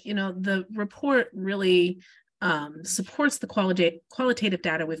foundation, the report really supports the qualitative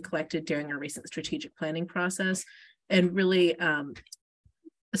data we've collected during our recent strategic planning process, and really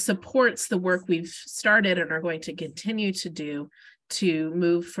supports the work we've started and are going to continue to do to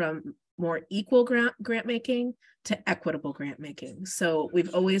move from more equal grant making to equitable grant making. So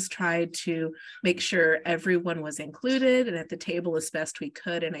we've always tried to make sure everyone was included and at the table as best we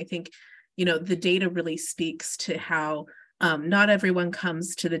could. And I think, the data really speaks to how not everyone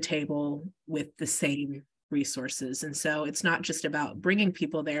comes to the table with the same resources. And so it's not just about bringing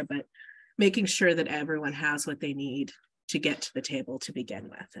people there, but making sure that everyone has what they need to get to the table to begin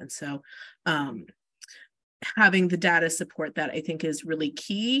with. And so having the data support that, I think, is really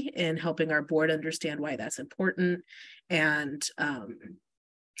key in helping our board understand why that's important. And,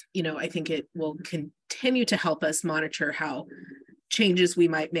 I think it will continue to help us monitor how changes we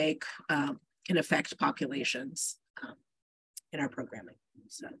might make can affect populations. our programming.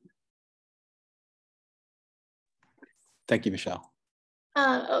 So. Thank you, Michelle.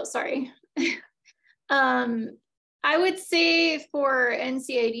 Oh, sorry. I would say for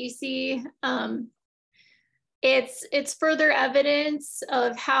NCIDC, it's further evidence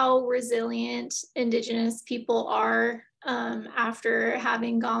of how resilient Indigenous people are after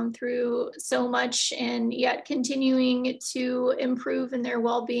having gone through so much and yet continuing to improve in their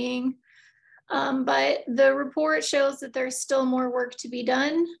well-being. But the report shows that there's still more work to be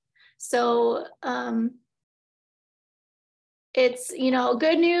done. So it's, you know,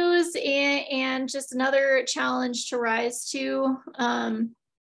 good news and just another challenge to rise to.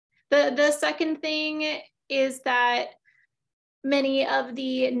 The second thing is that many of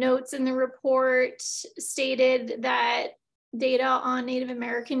the notes in the report stated that data on Native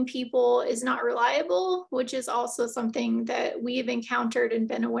American people is not reliable, which is also something that we've encountered and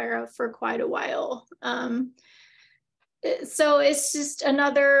been aware of for quite a while. So it's just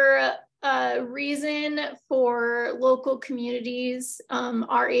another reason for local communities,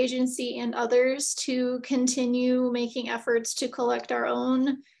 our agency and others to continue making efforts to collect our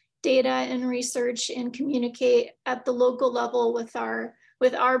own data and research and communicate at the local level with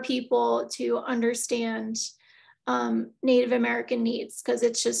our people to understand Native American needs, because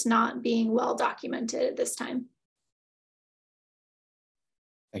it's just not being well documented at this time.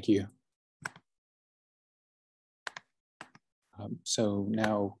 Thank you. So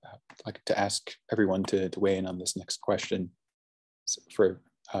now I'd like to ask everyone to weigh in on this next question. So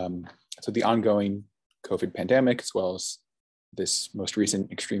so the ongoing COVID pandemic, as well as this most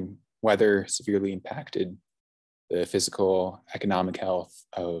recent extreme weather, severely impacted the physical, economic health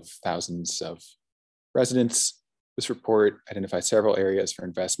of thousands of residents. This report identifies several areas for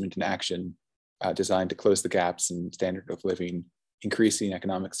investment and action designed to close the gaps in standard of living, increasing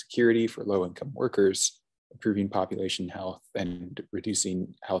economic security for low-income workers, improving population health, and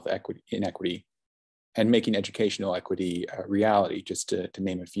reducing health inequity, and making educational equity a reality, just to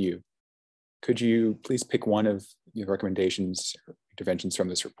name a few. Could you please pick one of your recommendations or interventions from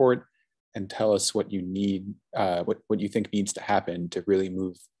this report and tell us what you need, what you think needs to happen to really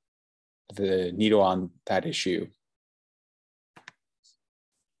move the needle on that issue?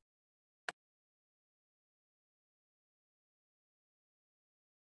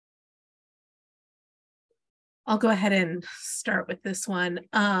 I'll go ahead and start with this one.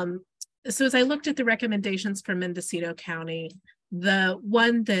 So as I looked at the recommendations for Mendocino County, the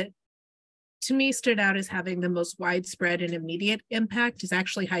one that to me stood out as having the most widespread and immediate impact is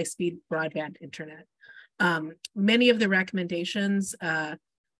actually high-speed broadband internet. Many of the recommendations,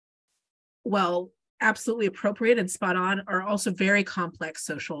 well, absolutely appropriate and spot on, are also very complex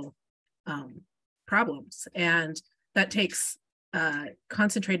social problems. And that takes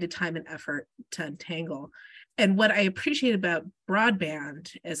concentrated time and effort to untangle. And what I appreciate about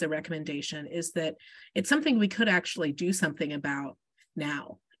broadband as a recommendation is that it's something we could actually do something about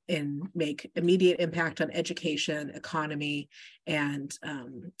now and make immediate impact on education, economy, and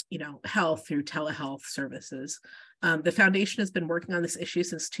health through telehealth services. The foundation has been working on this issue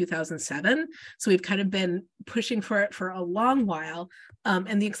since 2007, so we've kind of been pushing for it for a long while.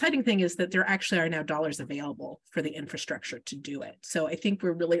 And the exciting thing is that there actually are now dollars available for the infrastructure to do it. So I think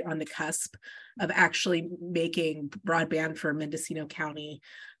we're really on the cusp of actually making broadband for Mendocino County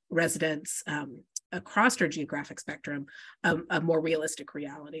residents across our geographic spectrum a more realistic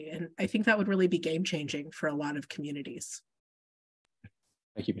reality. And I think that would really be game-changing for a lot of communities.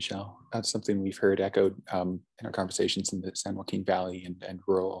 Thank you, Michelle. That's something we've heard echoed in our conversations in the San Joaquin Valley and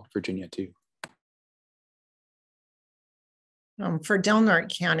rural Virginia too. For Del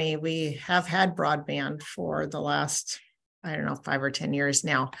Norte County, we have had broadband for the last, 5 or 10 years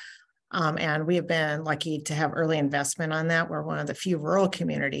now. And we have been lucky to have early investment on that. We're one of the few rural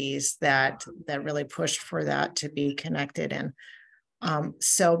communities that really pushed for that to be connected. And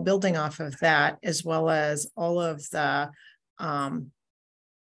so building off of that, as well as all of the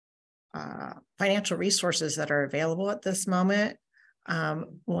financial resources that are available at this moment,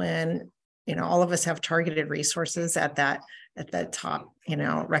 when all of us have targeted resources at that top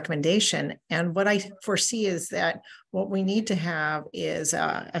recommendation. And what I foresee is that what we need to have is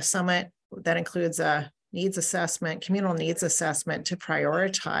a summit that includes a needs assessment, communal needs assessment, to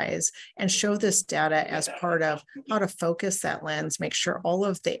prioritize and show this data as part of how to focus that lens, make sure all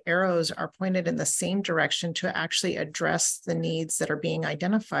of the arrows are pointed in the same direction to actually address the needs that are being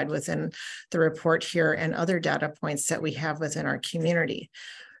identified within the report here and other data points that we have within our community.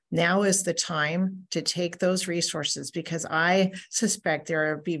 Now is the time to take those resources, because I suspect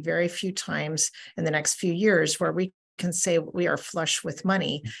there will be very few times in the next few years where we can say we are flush with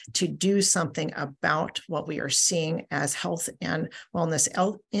money to do something about what we are seeing as health and wellness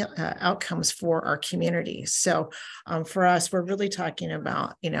outcomes for our community. So for us, we're really talking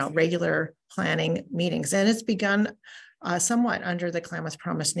about, regular planning meetings, and it's begun somewhat under the Klamath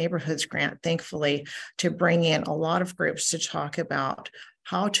Promise Neighborhoods Grant, thankfully, to bring in a lot of groups to talk about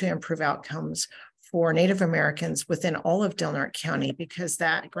how to improve outcomes for Native Americans within all of Del Norte County, because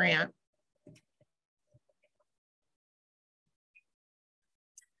that grant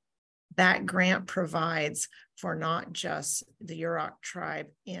provides for not just the Yurok tribe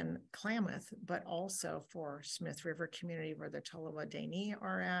in Klamath, but also for Smith River community where the Tolowa Dene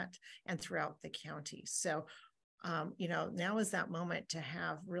are at and throughout the county. So now is that moment to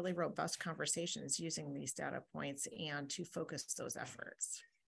have really robust conversations using these data points and to focus those efforts.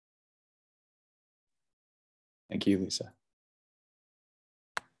 Thank you, Lisa.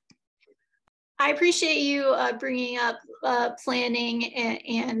 I appreciate you bringing up planning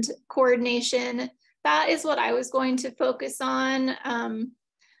and coordination. That is what I was going to focus on.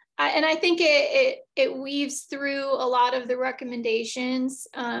 And I think it weaves through a lot of the recommendations,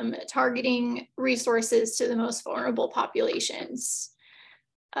 targeting resources to the most vulnerable populations.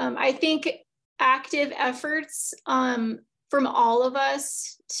 I think active efforts from all of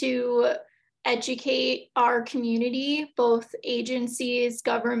us to educate our community, both agencies,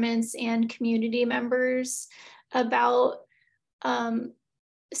 governments, and community members about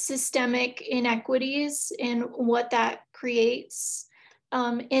systemic inequities and what that creates.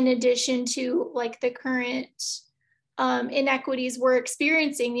 In addition to like the current inequities we're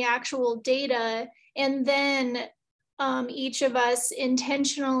experiencing, the actual data, and then each of us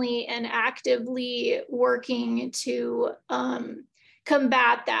intentionally and actively working to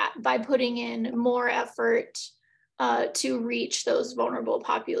combat that by putting in more effort to reach those vulnerable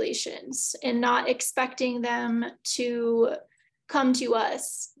populations and not expecting them to come to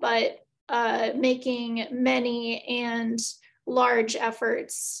us, but making many and large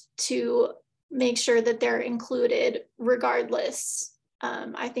efforts to make sure that they're included regardless,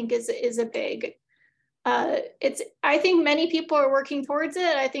 I think is a big, I think many people are working towards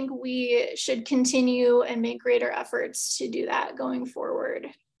it. I think we should continue and make greater efforts to do that going forward.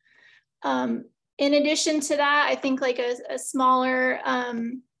 In addition to that, I think like a smaller,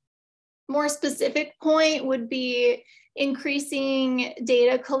 more specific point would be increasing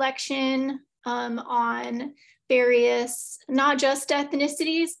data collection on various, not just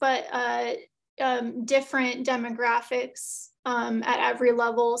ethnicities, but different demographics at every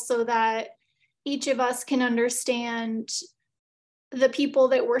level, so that each of us can understand the people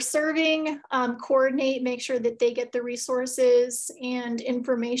that we're serving, coordinate, make sure that they get the resources and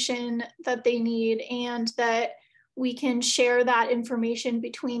information that they need, and that we can share that information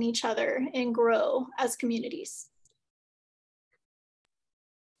between each other and grow as communities.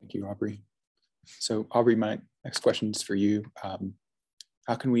 Thank you, Aubrey. So Aubrey, my next question is for you.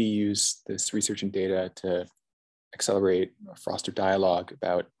 How can we use this research and data to accelerate or foster dialogue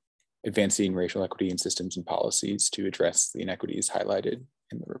about advancing racial equity in systems and policies to address the inequities highlighted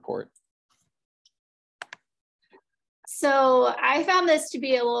in the report? So I found this to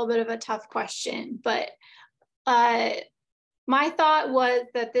be a little bit of a tough question, but my thought was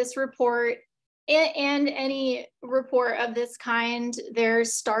that this report and any report of this kind,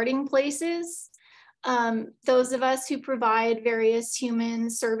 there's starting places. Those of us who provide various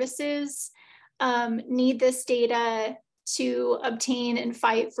human services need this data to obtain and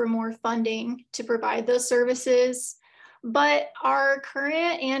fight for more funding to provide those services. But our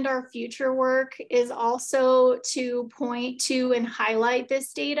current and our future work is also to point to and highlight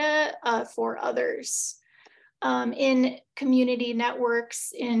this data for others in community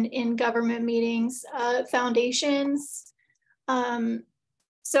networks, in government meetings, foundations.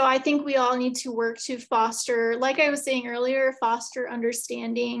 So I think we all need to work to foster, like I was saying earlier, foster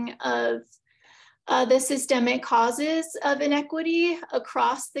understanding of the systemic causes of inequity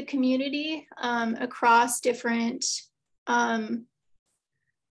across the community, across different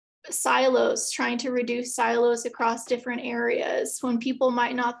silos, trying to reduce silos across different areas when people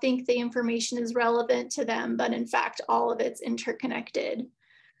might not think the information is relevant to them, but in fact, all of it's interconnected.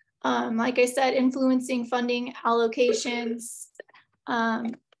 Like I said, influencing funding allocations,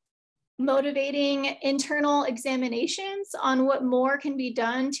 motivating internal examinations on what more can be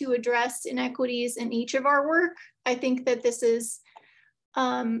done to address inequities in each of our work. I think that this is,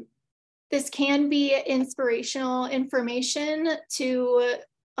 this can be inspirational information to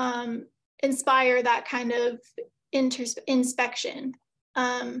inspire that kind of inspection.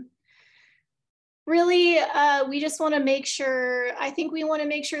 really, we just want to make sure, I think we want to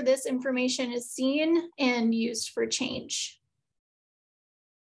make sure this information is seen and used for change.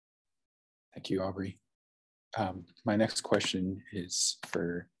 Thank you, Aubrey. My next question is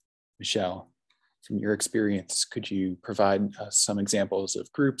for Michelle. From your experience, could you provide some examples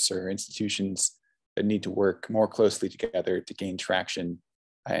of groups or institutions that need to work more closely together to gain traction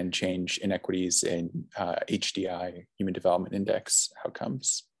and change inequities in HDI, Human Development Index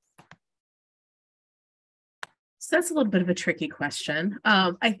outcomes? So that's a little bit of a tricky question.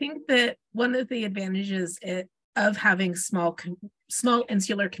 I think that one of the advantages of having small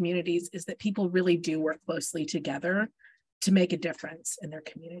insular communities is that people really do work closely together to make a difference in their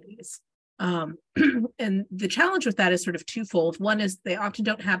communities. And the challenge with that is sort of twofold. One is they often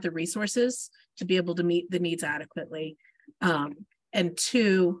don't have the resources to be able to meet the needs adequately. And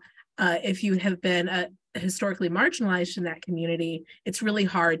two, if you have been historically marginalized in that community, it's really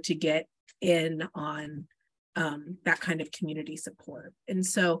hard to get in on that kind of community support. And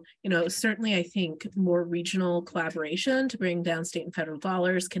so, certainly I think more regional collaboration to bring down state and federal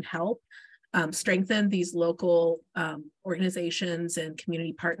dollars can help strengthen these local organizations and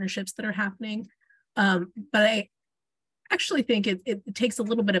community partnerships that are happening. But I actually think it takes a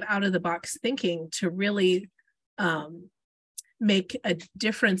little bit of out of the box thinking to really make a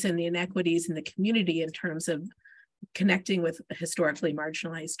difference in the inequities in the community in terms of connecting with historically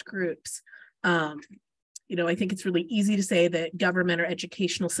marginalized groups. I think it's really easy to say that government or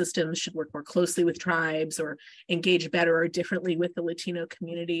educational systems should work more closely with tribes or engage better or differently with the Latino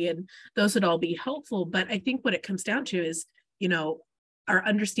community, and those would all be helpful. But I think what it comes down to is, our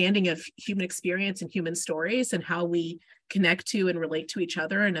understanding of human experience and human stories and how we connect to and relate to each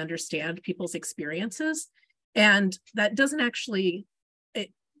other and understand people's experiences. And that doesn't actually,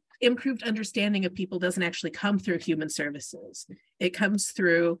 improved understanding of people doesn't actually come through human services. It comes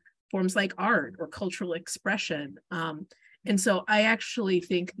through forms like art or cultural expression. And so I actually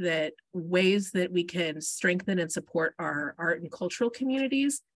think that ways that we can strengthen and support our art and cultural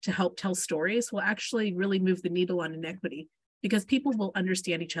communities to help tell stories will actually really move the needle on inequity, because people will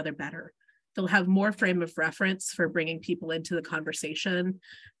understand each other better. They'll have more frame of reference for bringing people into the conversation.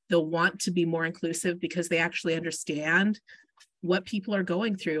 They'll want to be more inclusive because they actually understand what people are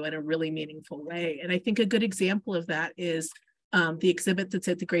going through in a really meaningful way. And I think a good example of that is the exhibit that's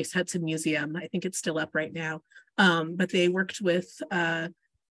at the Grace Hudson Museum. I think it's still up right now, but they worked with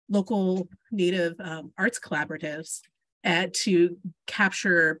local Native arts collaboratives to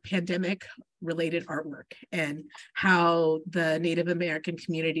capture pandemic-related artwork and how the Native American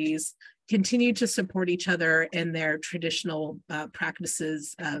communities continue to support each other in their traditional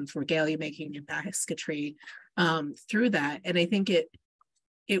practices of regalia making and basketry through that. And I think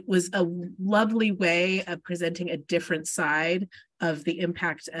it was a lovely way of presenting a different side of the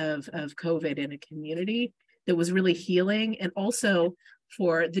impact of COVID in a community that was really healing, and also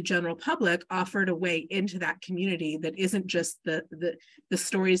for the general public offered a way into that community that isn't just the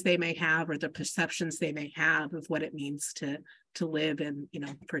stories they may have or the perceptions they may have of what it means to live in,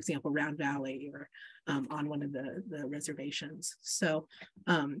 for example, Round Valley or on one of the reservations. So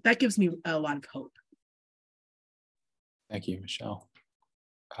that gives me a lot of hope. Thank you, Michelle.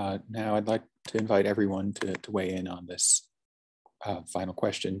 Now I'd like to invite everyone to weigh in on this final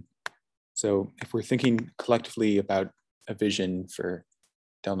question. So if we're thinking collectively about a vision for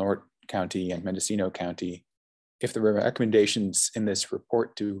Del Norte County and Mendocino County, if the recommendations in this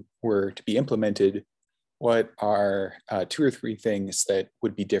report were to be implemented, what are 2 or 3 things that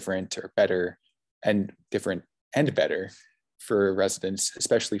would be different or better and better for residents,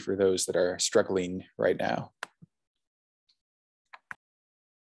 especially for those that are struggling right now?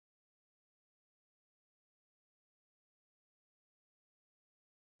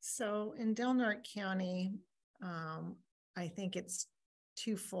 So in Del Norte County, I think it's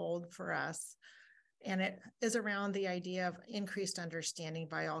twofold for us. And it is around the idea of increased understanding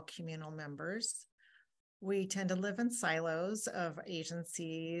by all communal members. We tend to live in silos of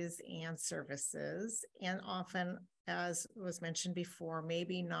agencies and services, and often, as was mentioned before,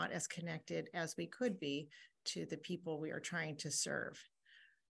 maybe not as connected as we could be to the people we are trying to serve.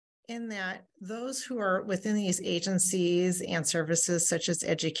 In that, those who are within these agencies and services, such as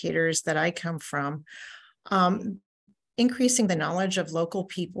educators that I come from, increasing the knowledge of local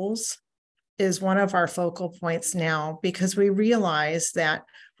peoples is one of our focal points now, because we realize that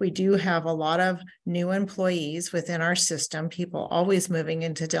we do have a lot of new employees within our system, people always moving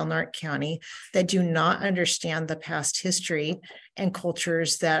into Del Norte County that do not understand the past history and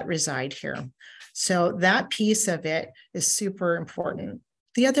cultures that reside here. So that piece of it is super important.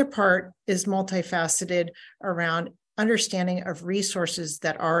 The other part is multifaceted around understanding of resources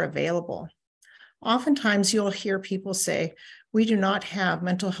that are available. Oftentimes you'll hear people say, we do not have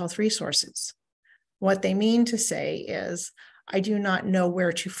mental health resources. What they mean to say is, I do not know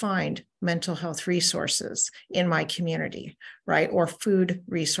where to find mental health resources in my community, right? Or food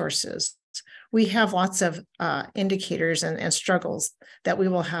resources. We have lots of indicators and struggles that we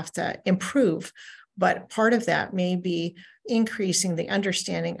will have to improve, but part of that may be increasing the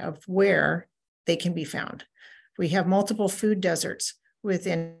understanding of where they can be found. We have multiple food deserts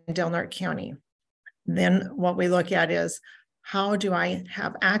within Del Norte County. Then what we look at is, how do I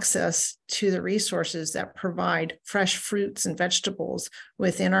have access to the resources that provide fresh fruits and vegetables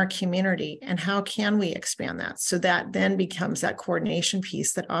within our community? And how can we expand that? So that then becomes that coordination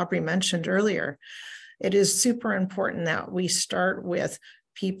piece that Aubrey mentioned earlier. It is super important that we start with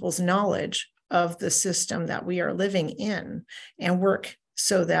people's knowledge of the system that we are living in and work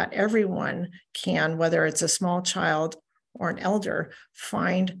so that everyone can, whether it's a small child or an elder,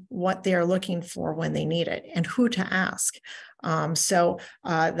 find what they're looking for when they need it and who to ask. So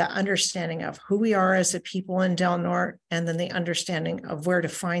the understanding of who we are as a people in Del Norte, and then the understanding of where to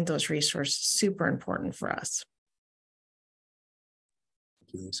find those resources, super important for us.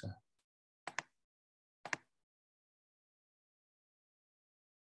 Thank you, Lisa.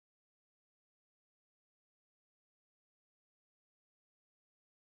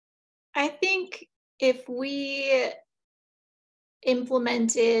 I think if we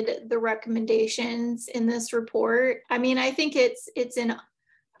implemented the recommendations in this report, I mean, I think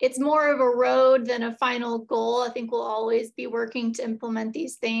it's more of a road than a final goal. I think we'll always be working to implement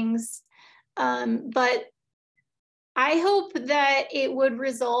these things. But I hope that it would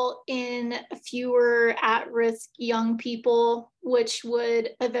result in fewer at-risk young people, which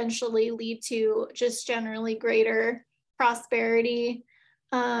would eventually lead to just generally greater prosperity.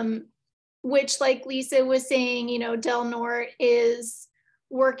 Which, like Lisa was saying, you know, Del Norte is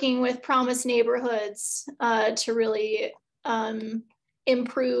working with Promise Neighborhoods to really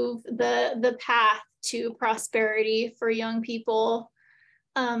improve the path to prosperity for young people.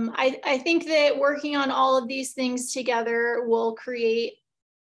 I think that working on all of these things together will create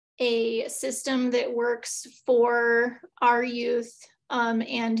a system that works for our youth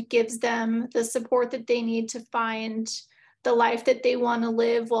and gives them the support that they need to find the life that they want to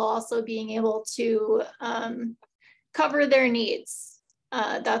live, while also being able to cover their needs.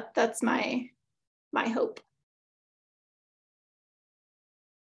 That's my hope.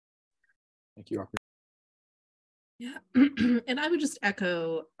 Thank you, Aubrey. Yeah, and I would just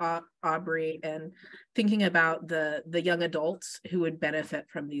echo Aubrey and thinking about the young adults who would benefit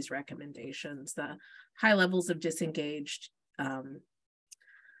from these recommendations. The high levels of disengaged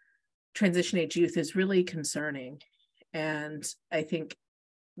transition age youth is really concerning. And I think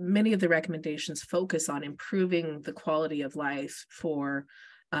many of the recommendations focus on improving the quality of life for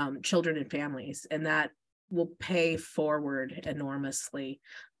children and families, and that will pay forward enormously.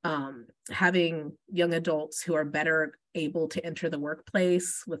 Having young adults who are better able to enter the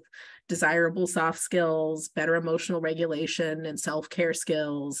workplace with desirable soft skills, better emotional regulation and self-care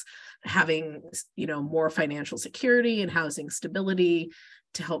skills, having, you know, more financial security and housing stability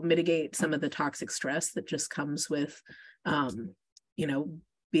to help mitigate some of the toxic stress that just comes with, you know,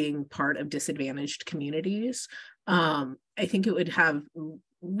 being part of disadvantaged communities. I think it would have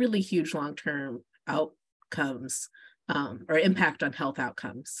really huge long-term outcomes or impact on health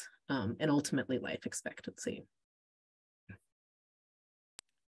outcomes and ultimately life expectancy.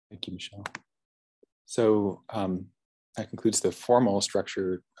 Thank you, Michelle. So that concludes the formal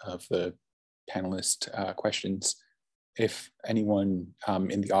structure of the panelist questions. If anyone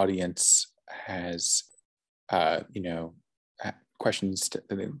in the audience has, you know, questions that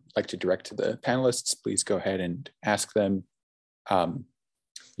they'd like to direct to the panelists, please go ahead and ask them.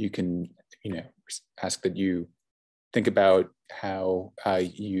 You can, you know, ask that you think about how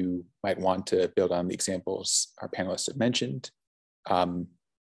you might want to build on the examples our panelists have mentioned. And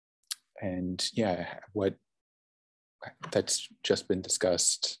yeah, what that's just been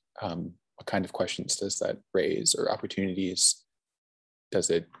discussed, what kind of questions does that raise, or opportunities does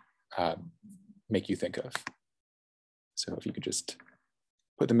it make you think of? So if you could just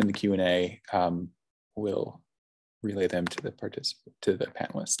put them in the Q&A, we'll relay them to the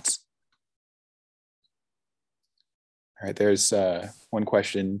panelists. All right, there's one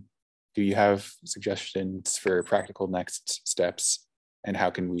question. Do you have suggestions for practical next steps, and how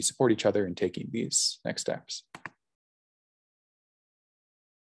can we support each other in taking these next steps?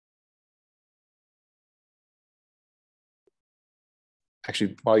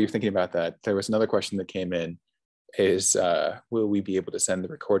 Actually, while you're thinking about that, there was another question that came in, is will we be able to send the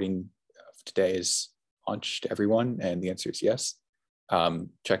recording of today's launch to everyone? And the answer is yes.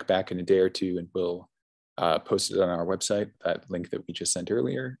 check back in a day or two and we'll post it on our website, that link that we just sent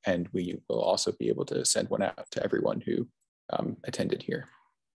earlier, and we will also be able to send one out to everyone who attended here.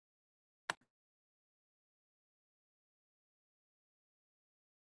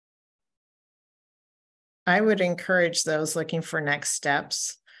 I would encourage those looking for next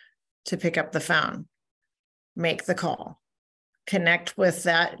steps to pick up the phone, make the call, connect with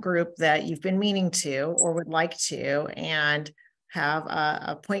that group that you've been meaning to or would like to, and have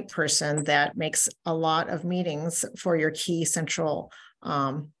a point person that makes a lot of meetings for your key central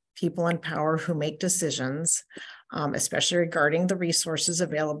people in power who make decisions, especially regarding the resources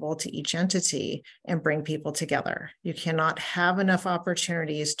available to each entity, and bring people together. You cannot have enough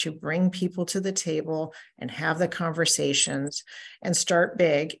opportunities to bring people to the table and have the conversations and start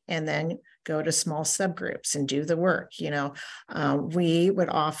big and then go to small subgroups and do the work. We would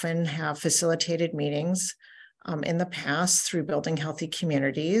often have facilitated meetings in the past through Building Healthy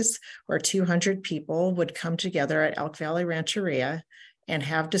Communities, where 200 people would come together at Elk Valley Rancheria and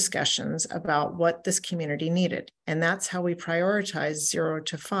have discussions about what this community needed. And that's how we prioritize 0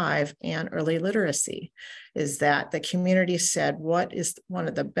 to 5 and early literacy, is that the community said, what is one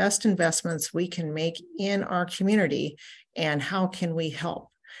of the best investments we can make in our community and how can we help?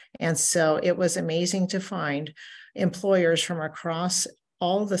 And so it was amazing to find employers from across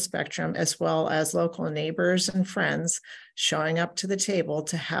all the spectrum, as well as local neighbors and friends, showing up to the table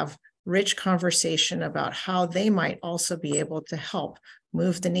to have rich conversation about how they might also be able to help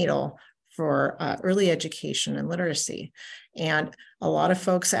move the needle for early education and literacy. And a lot of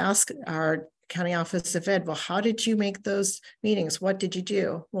folks ask our County Office of Ed, well, how did you make those meetings? What did you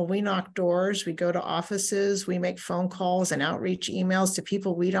do? Well, we knock doors, we go to offices, we make phone calls and outreach emails to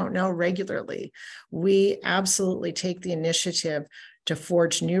people we don't know regularly. We absolutely take the initiative to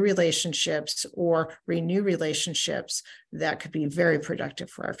forge new relationships or renew relationships that could be very productive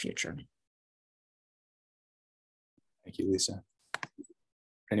for our future. Thank you, Lisa.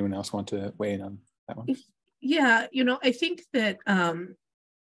 Anyone else want to weigh in on that one? Yeah, I think that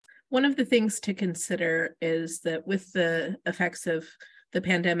one of the things to consider is that with the effects of the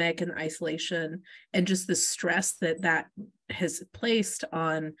pandemic and isolation and just the stress that has placed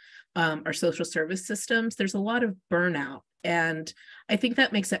on our social service systems, there's a lot of burnout. And I think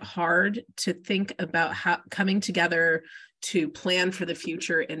that makes it hard to think about how coming together to plan for the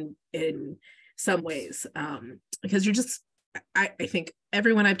future in some ways, because you're just, I think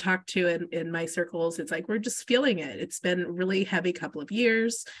everyone I've talked to in my circles, it's like, we're just feeling it. It's been a really heavy couple of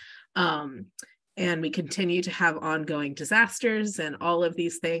years. And we continue to have ongoing disasters and all of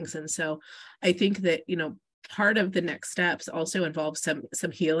these things. And so I think that, part of the next steps also involves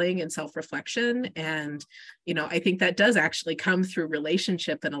some healing and self-reflection. And, I think that does actually come through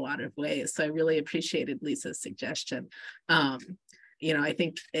relationship in a lot of ways. So I really appreciated Lisa's suggestion. I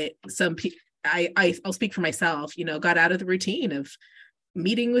think some people, I'll speak for myself, got out of the routine of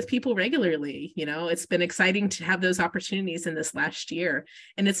meeting with people regularly. It's been exciting to have those opportunities in this last year.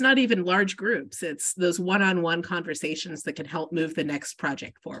 And it's not even large groups. It's those one-on-one conversations that can help move the next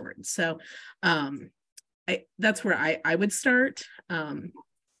project forward. So that's where I would start to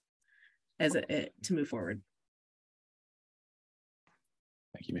move forward.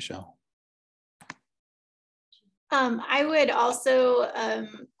 Thank you, Michelle. I would also,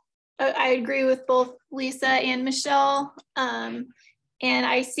 I agree with both Lisa and Michelle. And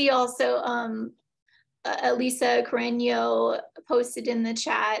I see also Elisa Carreño posted in the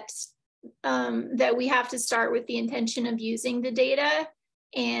chat that we have to start with the intention of using the data.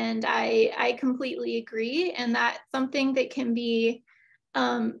 And I completely agree. And that's something that can be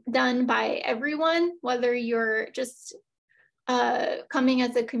done by everyone, whether you're just coming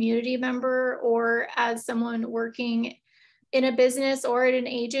as a community member or as someone working in a business or at an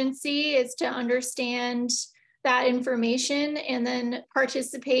agency, is to understand that information and then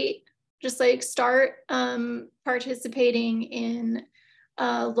participate, just like start participating in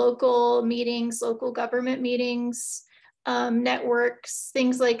local meetings, local government meetings, networks,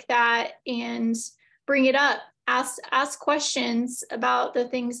 things like that, and bring it up, ask questions about the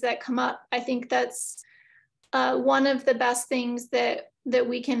things that come up. I think that's one of the best things that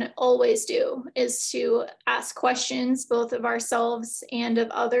we can always do, is to ask questions, both of ourselves and of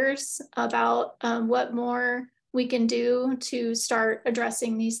others, about what more we can do to start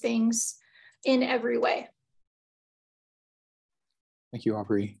addressing these things in every way. Thank you,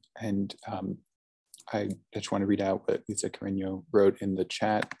 Aubrey. And I just want to read out what Lisa Carreño wrote in the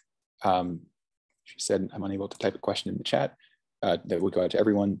chat. She said, I'm unable to type a question in the chat that would go out to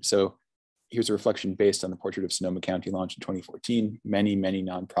everyone. So here's a reflection based on the Portrait of Sonoma County launch in 2014. Many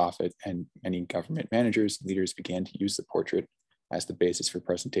nonprofit and many government managers and leaders began to use the portrait as the basis for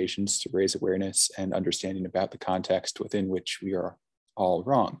presentations to raise awareness and understanding about the context within which we are all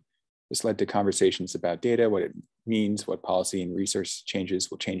wrong. This led to conversations about data, what it means, what policy and research changes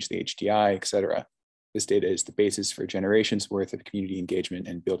will change the HDI, et cetera. This data is the basis for generations worth of community engagement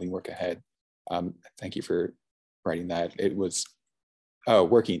and building work ahead. Thank you for writing that. It was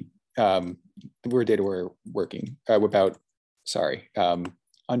working. The word data were working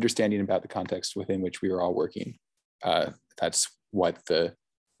understanding about the context within which we were all working. That's what the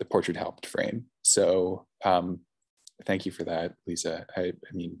portrait helped frame. So thank you for that, Lisa. I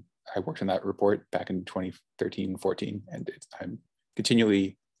mean, I worked on that report back in 2013, 14, and I'm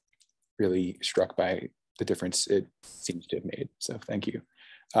continually really struck by the difference it seems to have made. So thank you.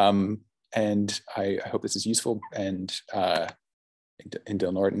 And I hope this is useful and in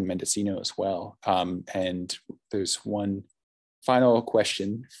Del Norte and Mendocino as well. And there's one final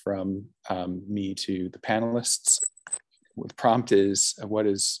question from me to the panelists. The prompt is, what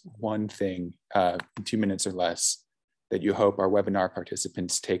is one thing, 2 minutes or less, that you hope our webinar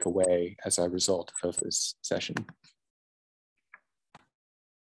participants take away as a result of this session?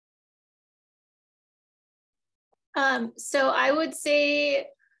 So I would say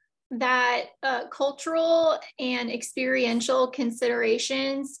that cultural and experiential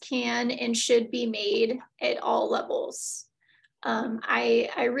considerations can and should be made at all levels.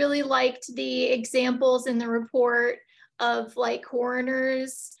 I really liked the examples in the report of like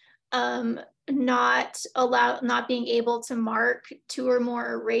coroners not being able to mark 2 or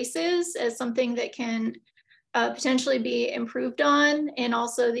more races as something that can potentially be improved on, and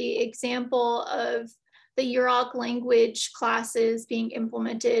also the example of the Yurok language classes being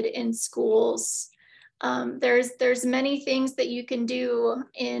implemented in schools. There's many things that you can do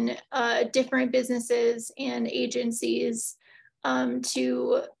in different businesses and agencies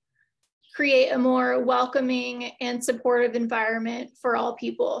to create a more welcoming and supportive environment for all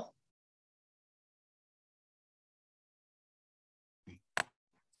people.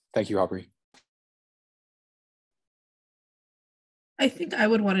 Thank you, Aubrey. I think I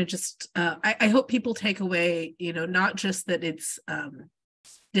would want to just, I hope people take away, not just that it's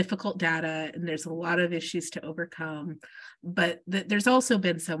difficult data and there's a lot of issues to overcome, but that there's also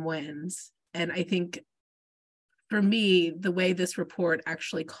been some wins. And I think for me, the way this report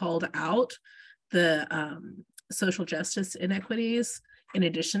actually called out the social justice inequities in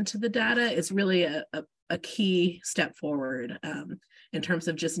addition to the data is really a key step forward in terms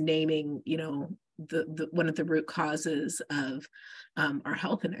of just naming, the one of the root causes of our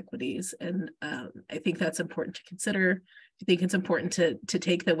health inequities. And I think that's important to consider. I think it's important to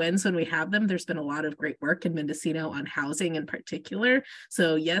take the wins when we have them. There's been a lot of great work in Mendocino on housing in particular.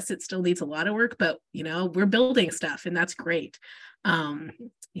 So yes, it still needs a lot of work, but we're building stuff and that's great.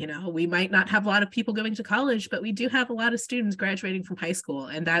 We might not have a lot of people going to college, but we do have a lot of students graduating from high school,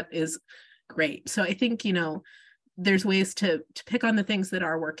 and that is great. So I think, there's ways to pick on the things that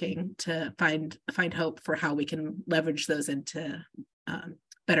are working to find hope for how we can leverage those into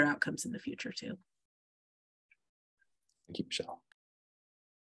better outcomes in the future too. Thank you, Michelle.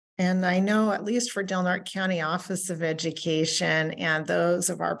 And I know, at least for Del Norte County Office of Education and those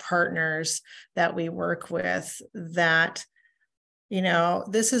of our partners that we work with, that,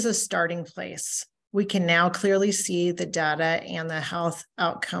 this is a starting place. We can now clearly see the data and the health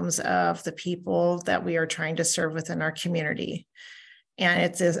outcomes of the people that we are trying to serve within our community. And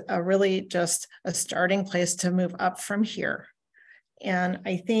it's really just a starting place to move up from here. And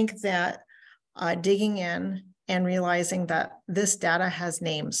I think that digging in and realizing that this data has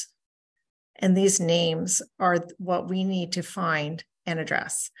names, and these names are what we need to find and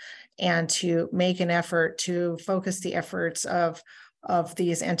address, and to make an effort to focus the efforts of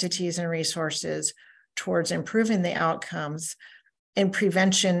these entities and resources towards improving the outcomes in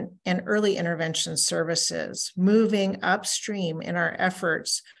prevention and early intervention services, moving upstream in our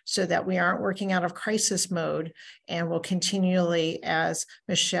efforts so that we aren't working out of crisis mode and will continually, as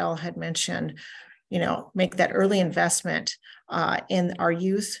Michelle had mentioned, make that early investment in our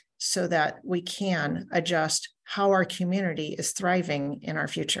youth so that we can adjust how our community is thriving in our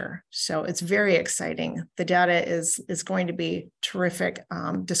future. So it's very exciting. The data is going to be terrific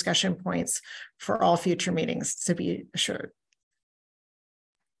discussion points for all future meetings, to be assured.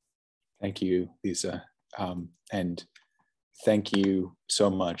 Thank you, Lisa. And thank you so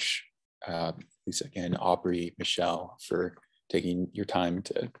much, Lisa, again, Aubrey, Michelle, for taking your time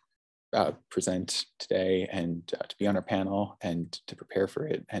to present today and to be on our panel and to prepare for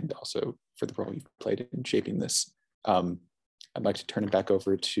it, and also for the role you've played in shaping this. I'd like to turn it back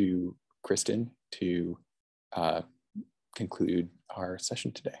over to Kristen to conclude our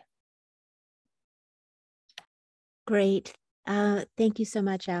session today. Great. Thank you so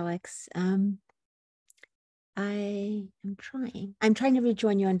much, Alex. I'm trying to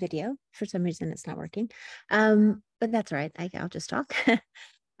rejoin you on video. For some reason, it's not working. But that's all right. I'll just talk.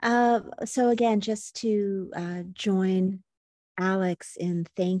 So again, just to join Alex in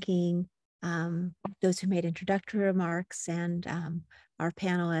thanking those who made introductory remarks and our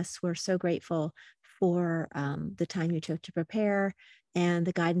panelists. We're so grateful for the time you took to prepare and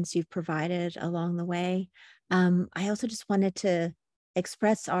the guidance you've provided along the way. I also just wanted to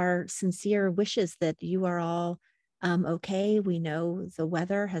express our sincere wishes that you are all okay. We know the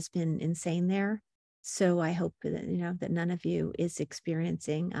weather has been insane there. So I hope that, that none of you is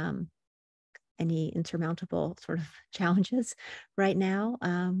experiencing any insurmountable sort of challenges right now.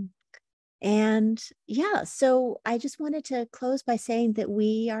 And yeah, so I just wanted to close by saying that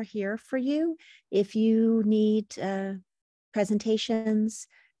we are here for you. If you need presentations,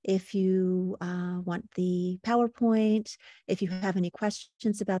 if you want the PowerPoint, if you have any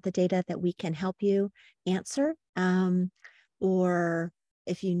questions about the data that we can help you answer, or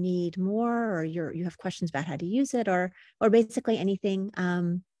if you need more, or you have questions about how to use it, or basically anything,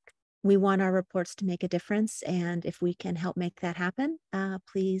 we want our reports to make a difference. And if we can help make that happen,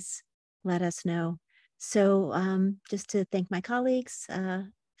 please let us know. So just to thank my colleagues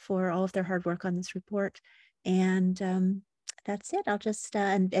for all of their hard work on this report. And that's it. I'll just,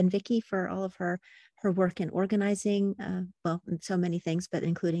 and Vicki for all of her work in organizing, well, so many things, but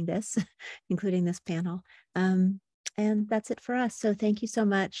including this, including this panel. And that's it for us. So thank you so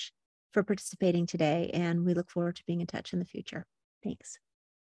much for participating today. And we look forward to being in touch in the future. Thanks.